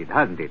has ended,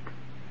 hasn't it?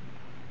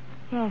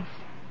 Yes.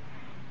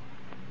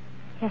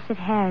 Yes, it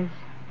has.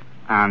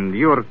 And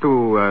you're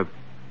too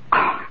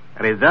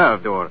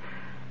reserved or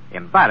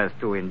embarrassed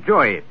to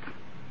enjoy it.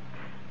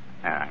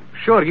 I'm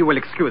sure you will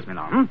excuse me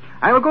now.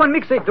 I will go and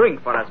mix a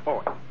drink for us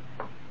both.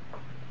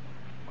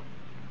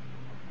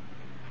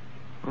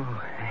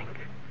 Oh, Hank.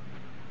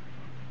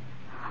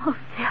 Oh,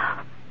 Phil.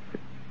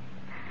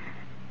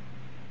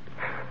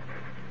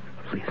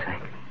 Please,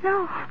 Hank.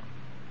 No.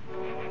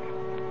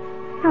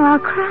 No, I'll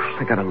cry.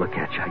 I gotta look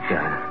at you. I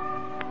gotta.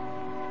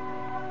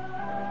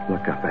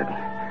 Look up,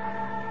 Eddie.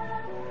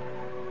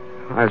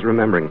 I was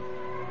remembering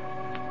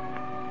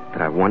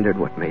that I wondered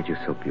what made you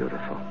so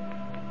beautiful.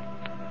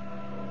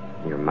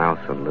 Your mouth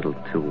a little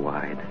too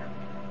wide.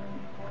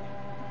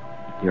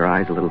 Your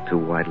eyes a little too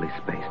widely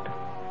spaced.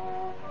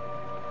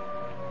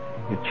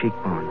 Your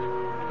cheekbones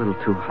a little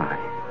too high.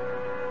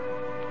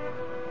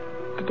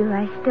 Do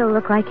I still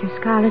look like your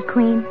Scarlet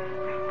Queen?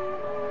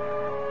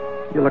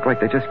 You look like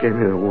they just gave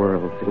me the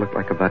world. You look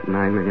like about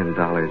 $9 million.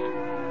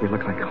 You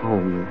look like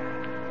home.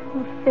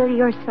 Oh, Phil,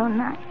 you're so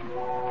nice.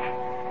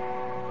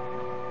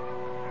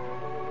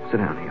 Sit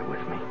down here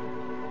with me.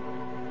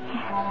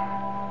 Yes.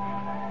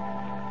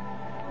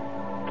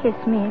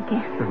 Kiss me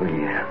again. Oh,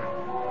 yeah.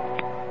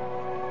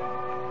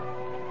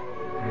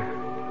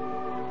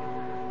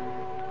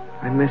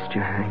 I missed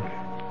you, Hank.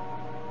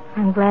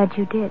 I'm glad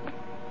you did.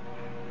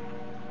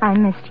 I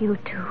missed you,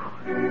 too.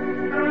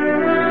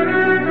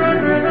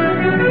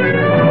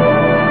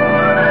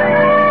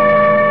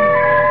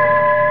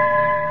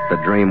 The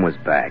dream was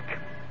back,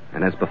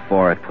 and as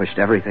before, it pushed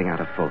everything out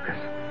of focus.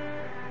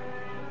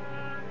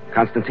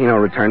 Constantino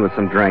returned with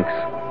some drinks.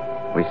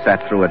 We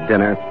sat through a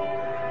dinner.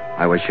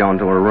 I was shown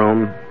to a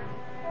room,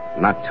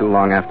 Not too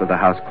long after the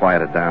house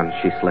quieted down,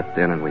 she slipped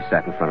in and we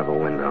sat in front of a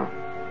window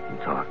and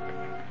talked.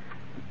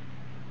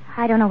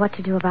 I don't know what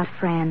to do about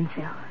Fran,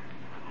 Phil.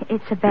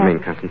 It's a bad... You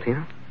mean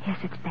Constantino? Yes,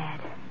 it's bad.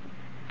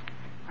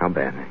 How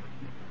bad, Hank?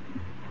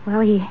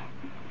 Well,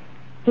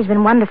 he's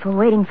been wonderful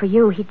waiting for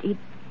you. Well,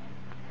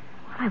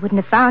 I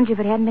wouldn't have found you if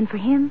it hadn't been for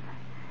him.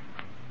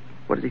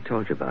 What has he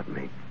told you about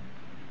me?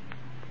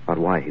 About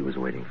why he was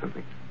waiting for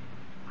me?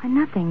 Why,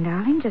 nothing,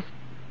 darling. Just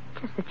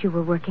that you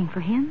were working for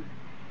him.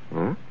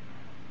 Oh?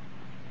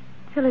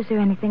 Phil, is there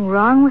anything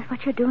wrong with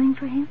what you're doing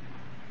for him?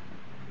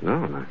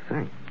 No, not a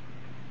thing.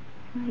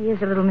 Well, he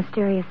is a little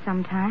mysterious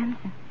sometimes.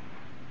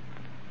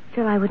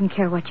 Phil, I wouldn't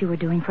care what you were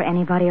doing for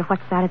anybody or what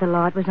side of the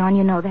law it was on.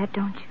 You know that,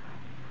 don't you?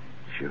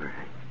 Sure.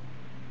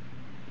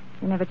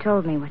 You never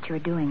told me what you were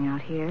doing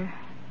out here.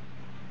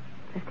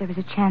 If there was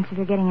a chance of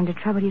your getting into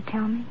trouble, you'd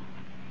tell me.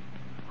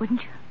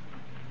 Wouldn't you?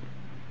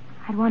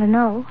 I'd want to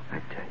know.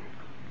 I'd tell you.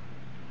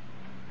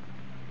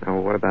 Now,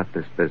 what about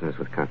this business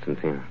with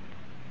Constantino?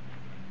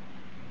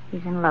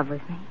 He's in love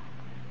with me.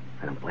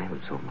 I don't blame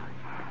him so much.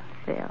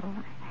 Phil.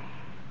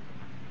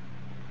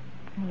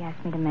 He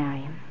asked me to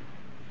marry him.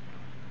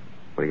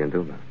 What are you going to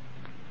do about it?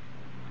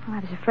 Well, I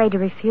was afraid to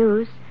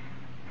refuse.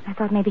 I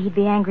thought maybe he'd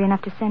be angry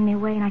enough to send me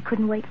away, and I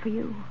couldn't wait for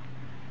you.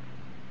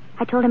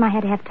 I told him I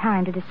had to have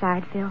time to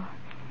decide, Phil.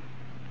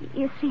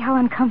 You see how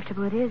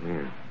uncomfortable it is.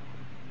 Yeah.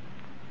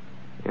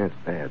 Yeah, it's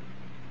bad.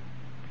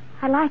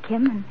 I like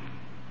him,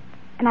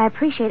 and I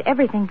appreciate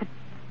everything, but...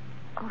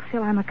 Oh,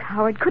 Phil, I'm a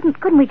coward.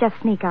 Couldn't we just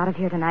sneak out of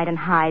here tonight and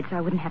hide so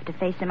I wouldn't have to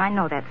face him? I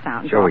know that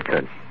sounds Sure awful. we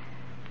could.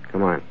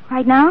 Come on.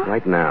 Right now?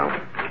 Right now.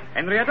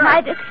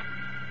 Henrietta?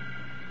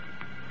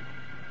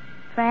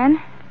 Fran?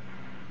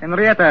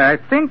 Henrietta, I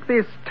think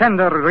this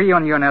tender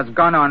reunion has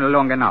gone on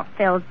long enough.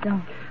 Phil,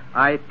 don't.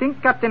 I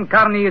think Captain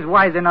Carney is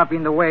wise enough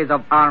in the ways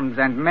of arms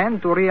and men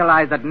to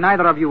realize that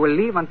neither of you will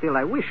leave until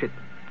I wish it.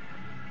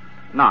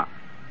 Now,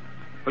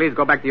 please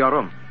go back to your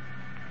room.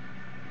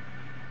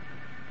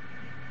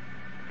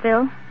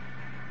 Phil?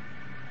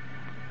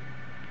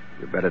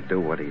 You better do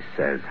what he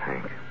says,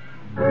 Hank.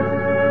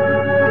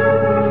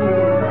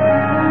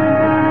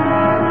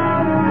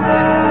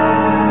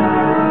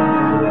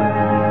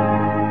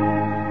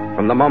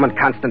 From the moment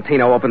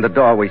Constantino opened the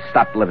door, we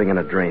stopped living in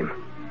a dream.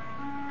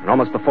 And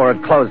almost before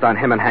it closed on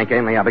him and Hank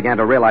Ainley, I began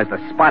to realize the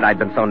spot I'd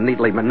been so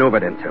neatly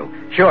maneuvered into.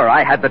 Sure,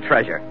 I had the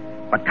treasure,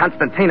 but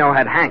Constantino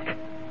had Hank.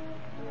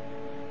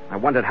 I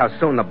wondered how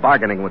soon the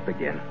bargaining would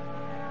begin.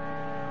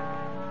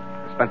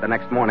 I spent the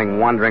next morning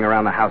wandering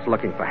around the house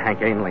looking for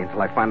Hank Ainley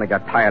until I finally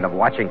got tired of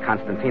watching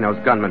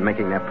Constantino's gunmen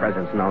making their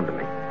presence known to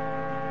me.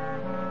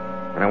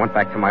 And I went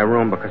back to my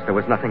room because there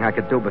was nothing I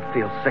could do but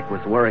feel sick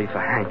with worry for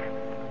Hank.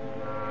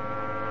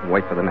 And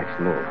wait for the next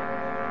move.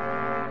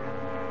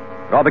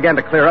 It all began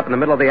to clear up in the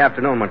middle of the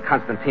afternoon when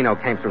Constantino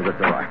came through the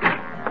door.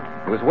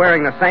 He was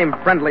wearing the same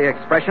friendly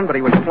expression, but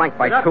he was flanked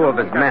by two of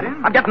his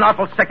men. I'm getting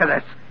awful sick of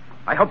this.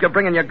 I hope you're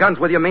bringing your guns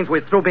with you means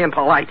we're through being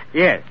polite.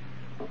 Yes.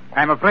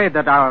 I'm afraid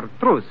that our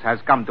truce has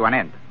come to an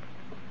end.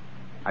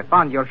 I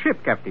found your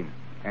ship, Captain,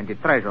 and the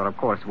treasure, of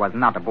course, was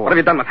not aboard. What have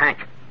you done with Hank?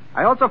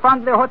 I also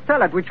found the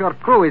hotel at which your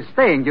crew is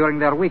staying during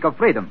their week of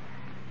freedom.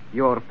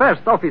 Your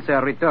first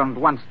officer returned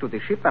once to the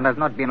ship and has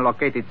not been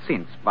located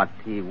since, but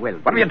he will.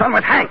 What have you done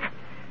with Hank?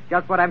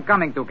 Just what I'm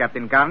coming to,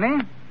 Captain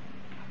Carney.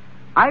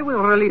 I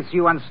will release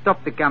you and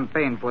stop the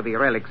campaign for the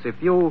relics if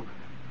you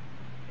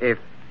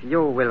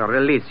will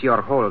release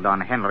your hold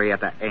on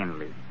Henrietta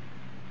Ainley.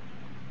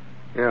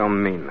 You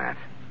don't mean that.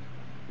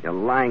 You're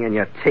lying in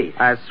your teeth.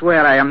 I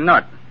swear I am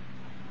not.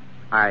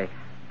 I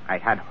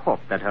had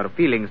hoped that her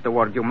feelings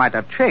toward you might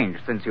have changed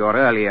since your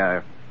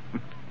earlier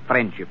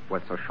friendship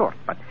was so short,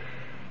 but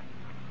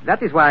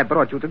that is why I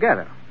brought you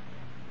together.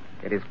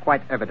 It is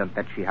quite evident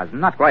that she has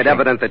not Quite changed.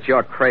 evident that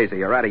you're crazy.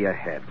 You're out of your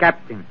head.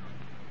 Captain,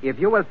 if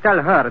you will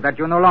tell her that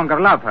you no longer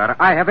love her,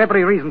 I have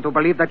every reason to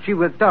believe that she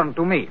will turn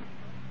to me.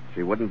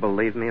 She wouldn't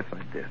believe me if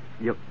I did.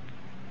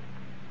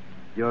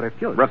 You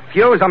refuse?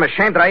 Refuse? I'm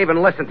ashamed that I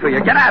even listened to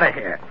you. Get out of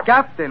here.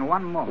 Captain,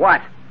 one moment.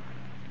 What?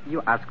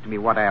 You asked me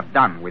what I have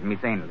done with Miss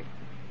Ainley.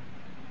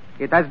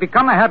 It has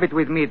become a habit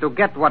with me to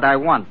get what I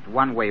want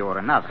one way or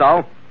another.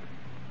 So?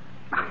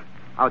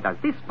 How does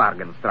this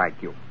bargain strike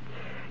you?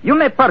 You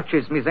may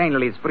purchase Miss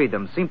Ainley's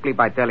freedom simply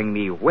by telling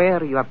me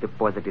where you have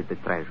deposited the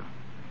treasure.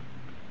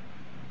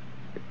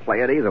 You play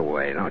it either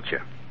way, don't you?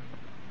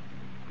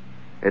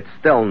 It's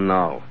still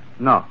no.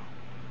 No.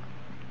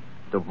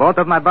 To both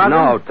of my bargains?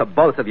 No, to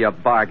both of your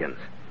bargains.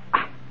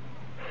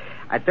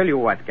 I tell you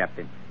what,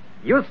 Captain.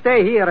 You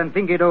stay here and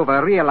think it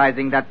over,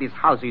 realizing that this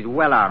house is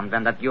well armed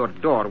and that your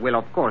door will,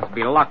 of course,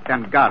 be locked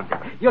and guarded.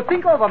 You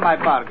think over my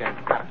bargains,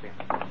 Captain.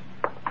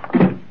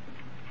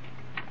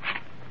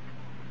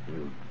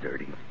 You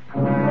dirty.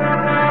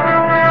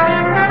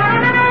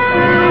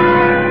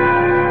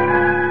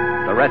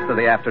 The rest of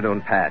the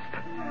afternoon passed.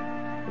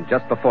 And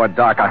just before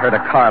dark, I heard a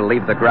car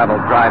leave the gravel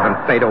drive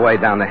and fade away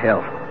down the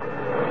hill.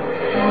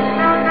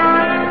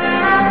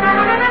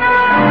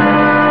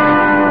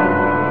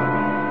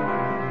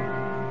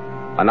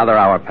 Another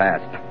hour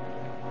passed.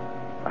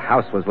 The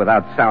house was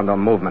without sound or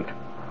movement.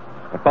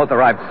 But both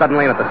arrived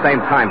suddenly and at the same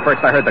time. First,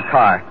 I heard the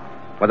car.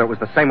 Whether it was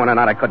the same one or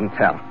not, I couldn't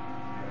tell.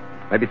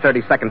 Maybe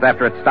 30 seconds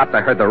after it stopped,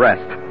 I heard the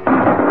rest.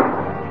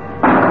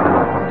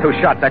 2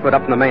 shots echoed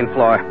up from the main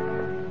floor.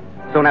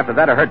 Soon after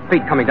that, I heard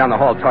feet coming down the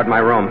hall toward my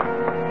room.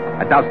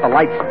 I doused the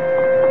lights,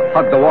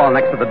 hugged the wall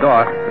next to the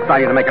door,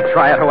 deciding to make a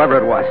try at whoever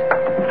it was.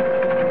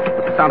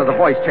 But the sound of the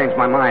voice changed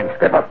my mind.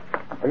 Skipper,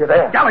 are you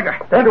there? Gallagher!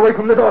 Stand away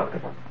from the door,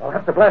 Skipper. I'll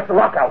have to blast the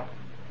lock out.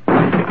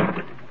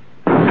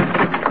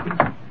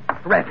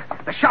 Red,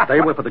 the shot. Stay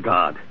away for the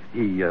guard.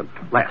 He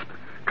left.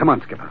 Come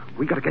on, Skipper.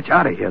 We got to get you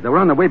out of here. They're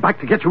on their way back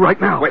to get you right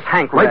now. Where's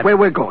Hank, Right Red? where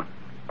we're going.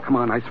 Come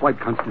on, I swiped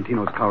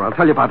Constantino's car. I'll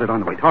tell you about it on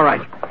the way. All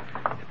right.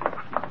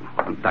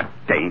 That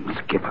dame,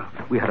 Skipper.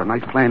 We had a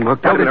nice plan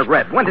worked Tell out. me that,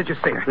 Red. When did you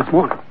see her? This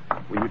morning.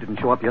 When you didn't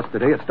show up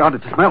yesterday, it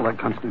started to smell like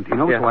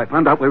Constantino, Yeah. so I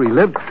found out where he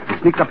lived,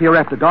 sneaked up here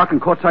after dark, and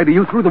caught sight of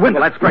you through the window.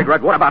 Well, that's great,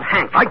 Red. What about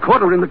Hank? I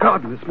caught her in the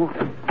garden this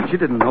morning. She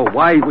didn't know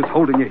why he was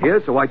holding you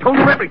here, so I told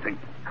her everything,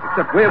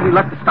 except where we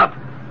left the stuff.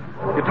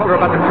 You told her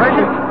about the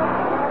treasure?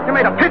 You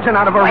made a pigeon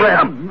out of her, Wait Red.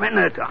 a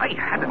minute. I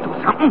had to do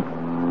something.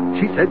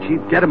 She said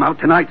she'd get him out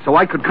tonight so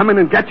I could come in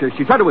and get you.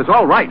 She said it was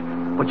all right,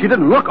 but she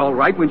didn't look all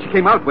right when she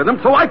came out with him,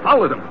 so I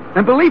followed him.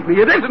 And believe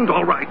me, it isn't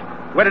all right.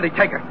 Where did he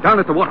take her? Down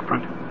at the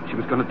waterfront. She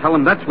was going to tell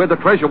him that's where the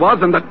treasure was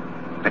and that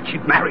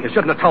she'd marry. You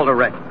shouldn't have told her,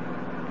 Red.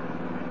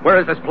 Where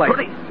is this place?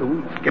 Pretty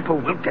soon, Skipper,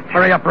 we'll get there.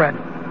 Hurry up, Red.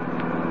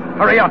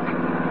 Hurry up.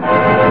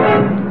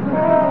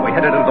 We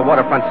headed into the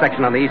waterfront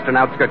section on the eastern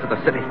outskirts of the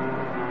city.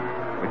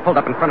 We pulled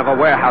up in front of a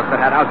warehouse that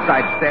had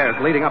outside stairs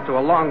leading up to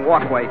a long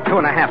walkway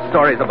 2.5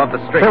 stories above the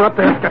street. They're up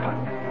there, Skipper.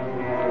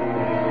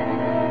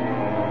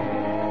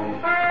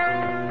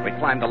 We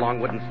climbed the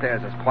long wooden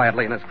stairs as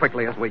quietly and as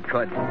quickly as we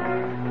could.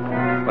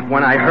 But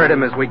when I heard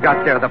him as we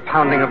got there, the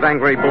pounding of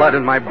angry blood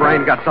in my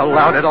brain got so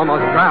loud it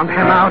almost drowned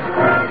him out.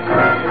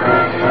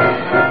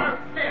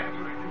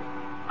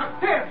 How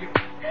dare you?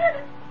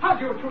 How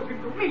do you choose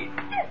him to me?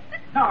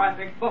 Now I'll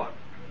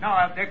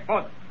take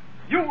both.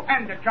 You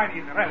and the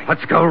Chinese relic.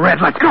 Let's go, Red.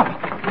 Let's go. All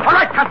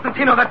right,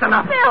 Constantino, that's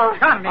enough. Phil!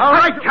 All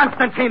right,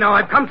 Constantino,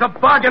 I've come to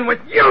bargain with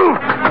you.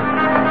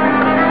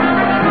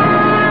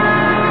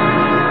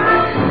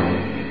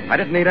 I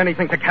didn't need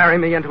anything to carry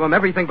me into him.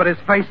 Everything but his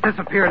face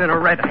disappeared in a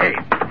red haze.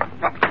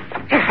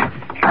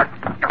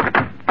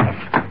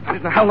 I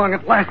didn't know how long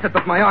it lasted,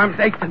 but my arms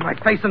ached and my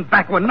face and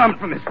back were numb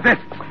from his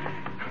fists.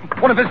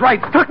 One of his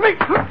rights took me.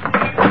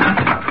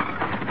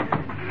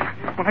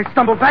 When I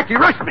stumbled back, he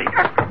rushed me.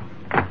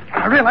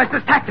 I realized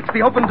his tactics.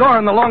 The open door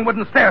and the long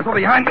wooden stairs were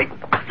behind me.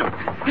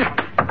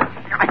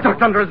 I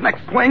ducked under his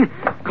next swing,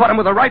 caught him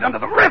with a right under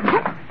the ribs.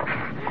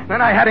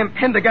 Then I had him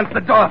pinned against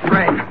the door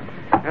frame.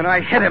 And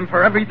I hit him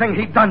for everything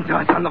he'd done to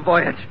us on the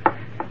voyage.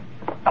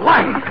 The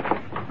lying.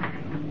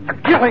 The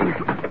killing.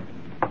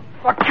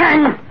 For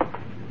Kang.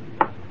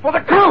 For the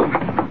crew.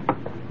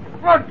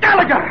 For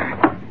Gallagher.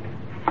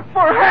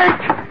 For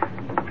Hank.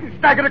 He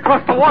staggered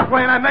across the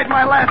walkway and I made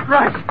my last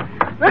rush.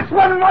 This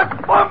one was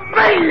for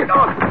me.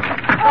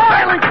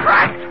 Silent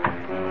crack.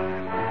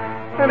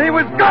 And he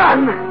was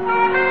gone.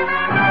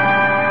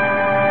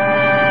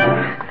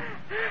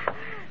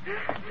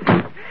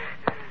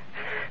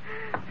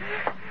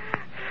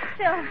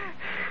 Phil.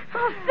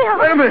 Oh, Phil.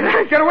 Wait a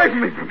minute. Get away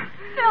from me.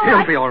 Phil,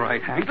 He'll be all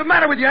right, Hank. What's the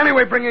matter with you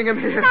anyway, bringing him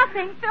here?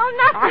 Nothing, Phil,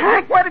 nothing.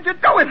 Hank, why did you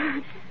do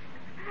it?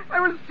 I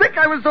was sick.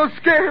 I was so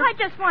scared. I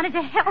just wanted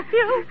to help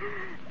you.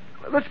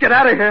 Let's get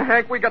out of here,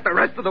 Hank. We got the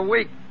rest of the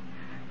week.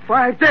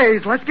 5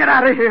 days. Let's get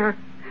out of here.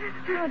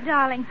 Oh,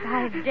 darling,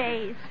 5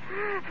 days.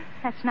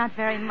 That's not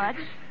very much.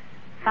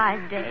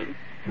 5 days.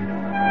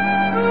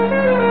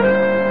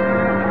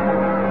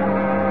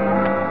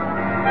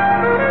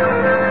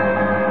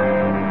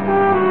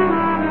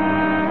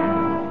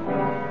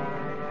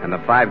 And the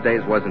 5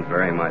 days wasn't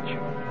very much.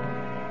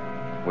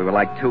 We were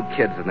like 2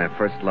 kids in their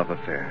first love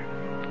affair.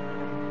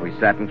 We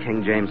sat in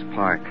King James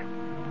Park.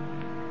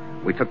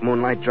 We took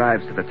moonlight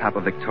drives to the top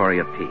of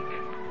Victoria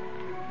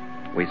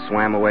Peak. We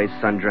swam away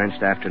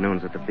sun-drenched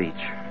afternoons at the beach,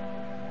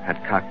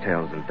 had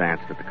cocktails and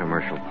danced at the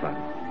commercial club.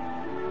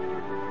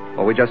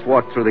 Or we just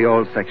walked through the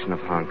old section of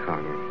Hong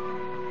Kong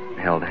and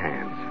held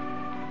hands.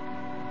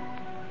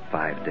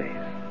 5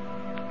 days.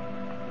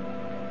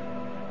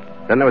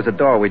 Then there was a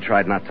door we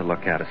tried not to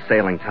look at, a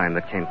sailing time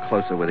that came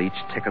closer with each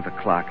tick of the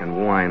clock,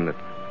 and wine that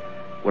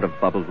would have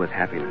bubbled with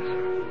happiness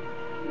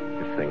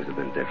if things had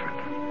been different.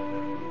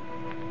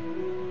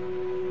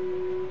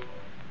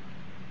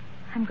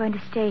 I'm going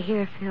to stay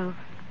here, Phil.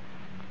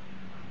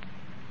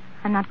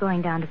 I'm not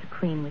going down to the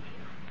Queen with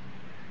you.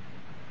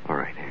 All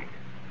right, Hank.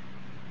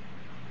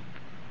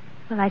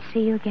 Will I see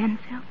you again,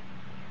 Phil?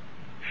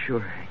 Sure,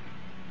 Hank.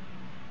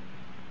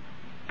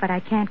 But I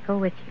can't go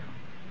with you.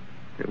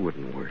 It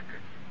wouldn't work.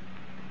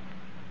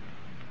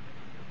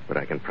 But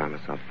I can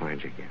promise I'll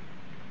find you again.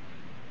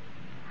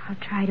 I'll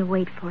try to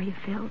wait for you,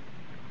 Phil.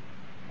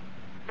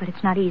 But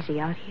it's not easy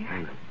out here.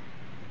 I know.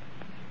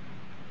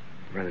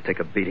 I'd rather take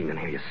a beating than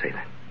hear you say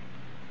that.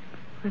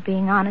 We're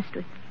being honest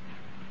with...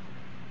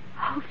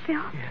 Oh, Phil.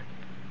 Yeah.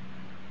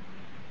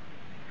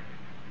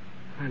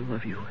 I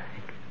love you,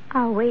 Hank.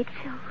 I'll wait,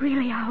 Phil.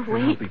 Really, I'll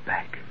wait. I'll be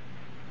back.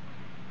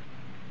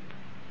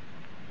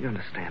 You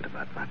understand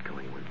about not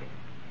going with me?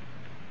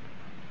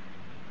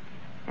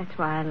 That's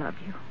why I love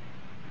you.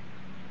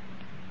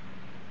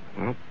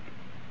 Well,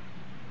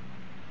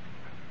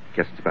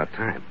 guess it's about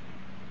time.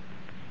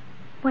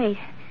 Wait.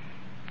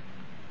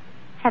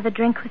 Have a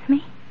drink with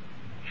me?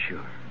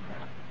 Sure.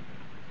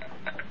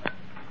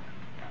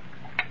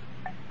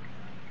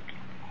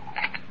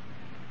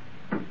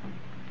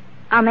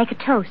 I'll make a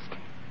toast.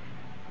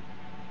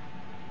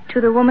 To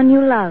the woman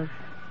you love.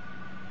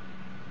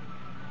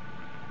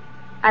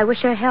 I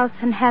wish her health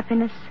and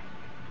happiness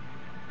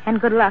and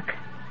good luck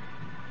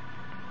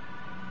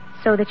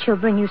so that she'll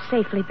bring you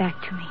safely back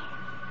to me.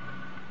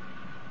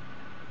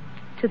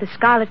 To the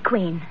Scarlet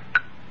Queen.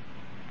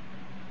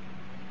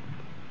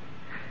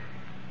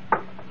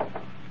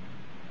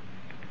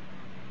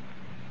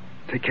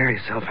 Take care of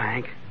yourself,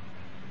 Hank.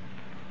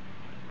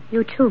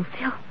 You too,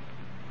 Phil.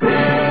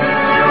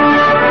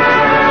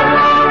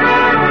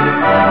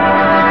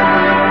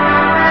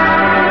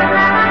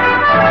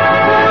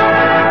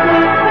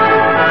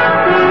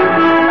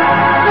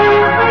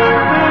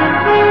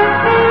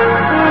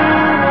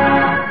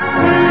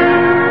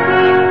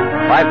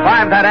 By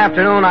 5 that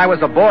afternoon, I was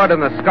aboard,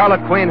 and the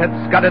Scarlet Queen had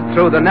scudded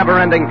through the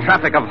never-ending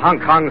traffic of Hong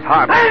Kong's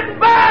harbor. Stand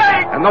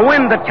back! And the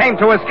wind that came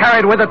to us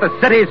carried with it the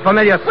city's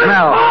familiar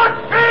smell.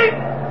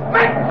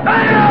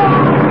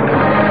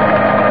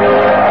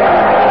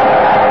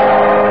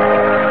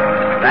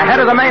 The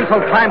head of the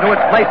mainsail climbed to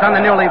its place on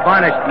the newly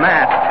varnished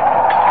mast.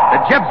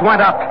 The jibs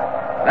went up,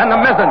 then the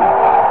mizzen.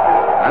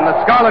 And the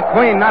Scarlet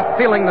Queen, not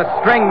feeling the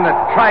string that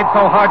tried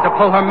so hard to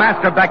pull her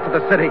master back to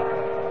the city,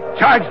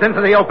 charged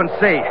into the open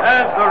sea.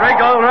 Is the rig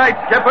all right,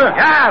 Skipper?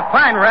 Yeah,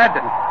 fine, Red.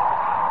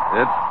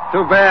 It's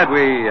too bad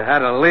we had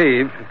to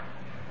leave.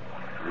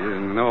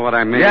 You know what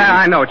I mean? Yeah,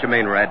 I know what you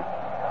mean, Red.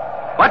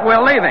 But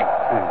we're leaving.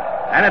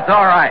 And it's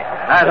all right.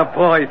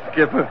 Attaboy,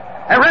 Skipper.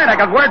 Hey, Red, I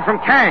got word from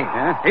Kang.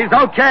 Yeah? He's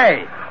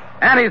okay.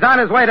 And he's on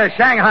his way to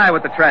Shanghai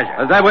with the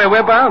treasure. Is that where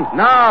we're bound?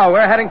 No,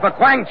 we're heading for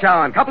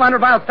Guangzhou, a couple 100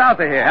 miles south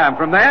of here. Yeah, and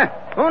from there?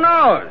 Who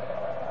knows?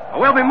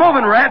 We'll be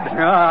moving, Red.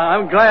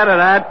 I'm glad of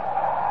that.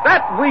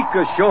 That week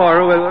ashore,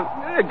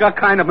 it got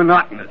kind of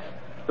monotonous.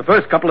 The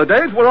first couple of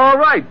days were all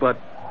right, but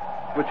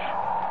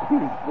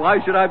why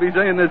should I be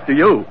saying this to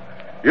you?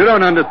 You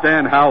don't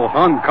understand how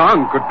Hong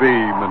Kong could be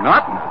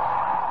monotonous.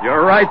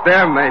 You're right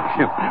there, mate.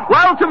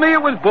 Well, to me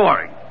it was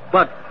boring.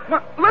 But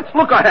let's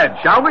look ahead,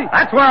 shall we?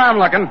 That's where I'm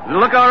looking. Does it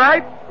look all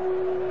right?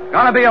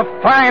 Gonna be a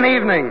fine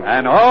evening.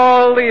 And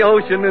all the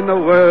ocean in the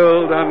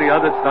world on the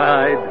other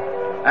side.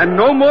 And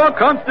no more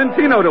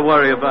Constantino to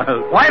worry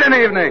about. Quite an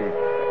evening.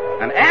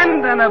 An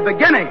end and a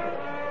beginning.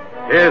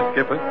 Here,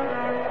 Skipper.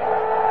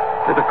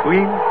 To the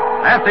Queen.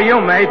 After you,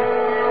 mate.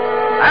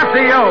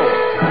 After you.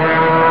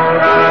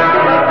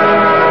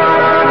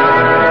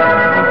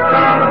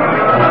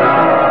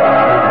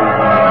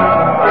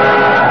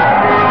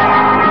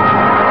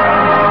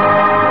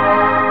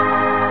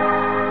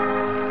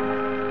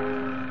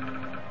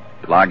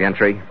 Log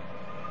entry.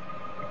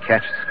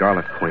 Catch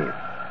Scarlet Queen.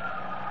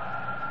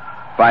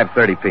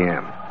 5:30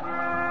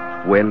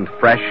 p.m. Wind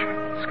fresh,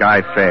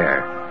 sky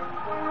fair.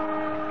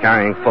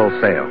 Carrying full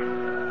sail.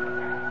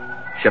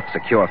 Ship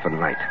secure for the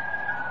night.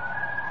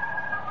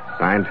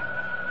 Signed,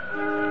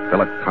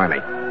 Philip Carney.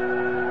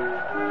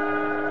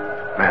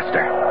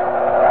 Master.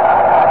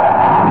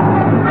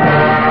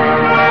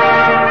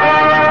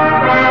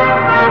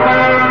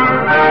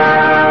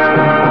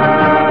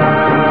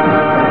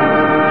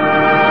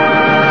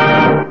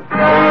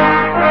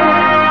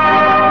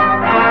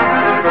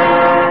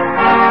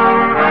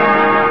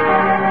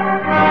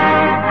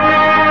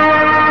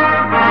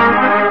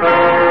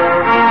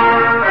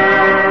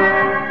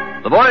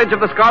 Voyage of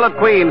the Scarlet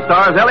Queen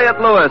stars Elliot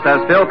Lewis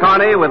as Phil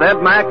Carney with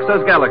Ed Max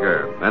as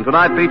Gallagher. And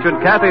tonight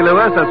featured Kathy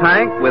Lewis as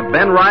Hank with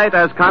Ben Wright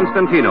as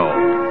Constantino.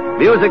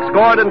 Music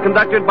scored and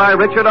conducted by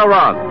Richard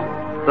Arant.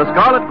 The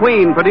Scarlet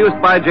Queen,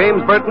 produced by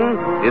James Burton,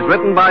 is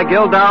written by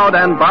Gil Dowd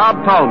and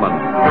Bob Tallman.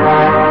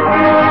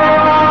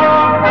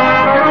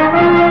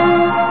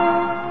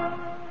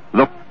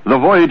 The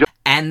Voyage.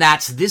 And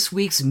that's this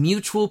week's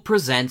Mutual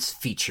Presents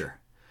feature.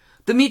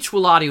 The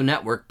Mutual Audio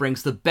Network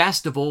brings the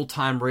best of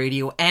old-time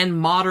radio and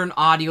modern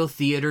audio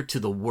theater to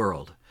the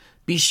world.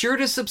 Be sure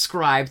to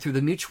subscribe through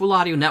the Mutual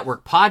Audio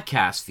Network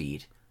podcast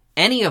feed,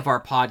 any of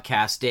our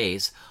podcast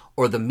days,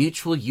 or the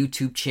Mutual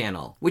YouTube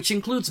channel, which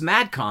includes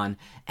MadCon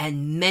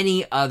and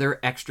many other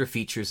extra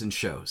features and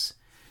shows.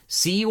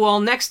 See you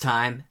all next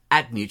time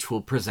at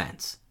Mutual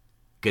Presents.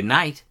 Good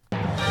night.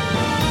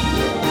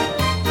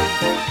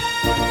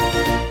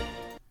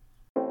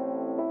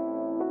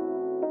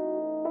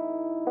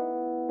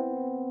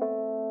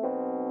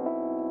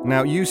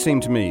 Now, you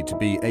seem to me to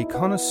be a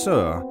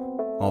connoisseur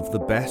of the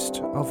best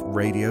of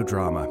radio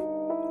drama.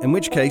 In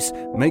which case,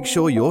 make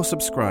sure you're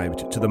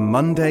subscribed to the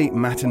Monday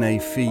Matinee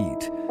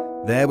feed.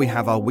 There we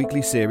have our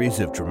weekly series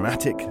of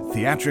dramatic,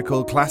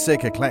 theatrical,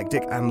 classic,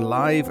 eclectic, and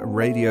live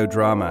radio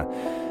drama.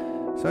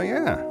 So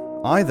yeah,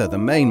 either the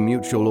main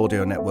Mutual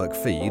Audio Network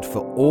feed for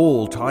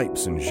all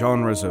types and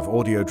genres of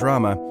audio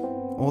drama,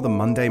 or the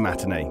Monday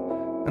Matinee,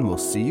 and we'll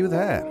see you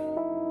there.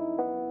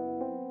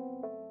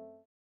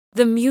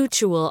 The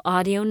Mutual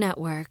Audio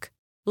Network.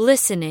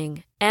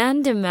 Listening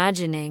and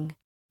imagining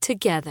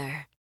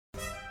together.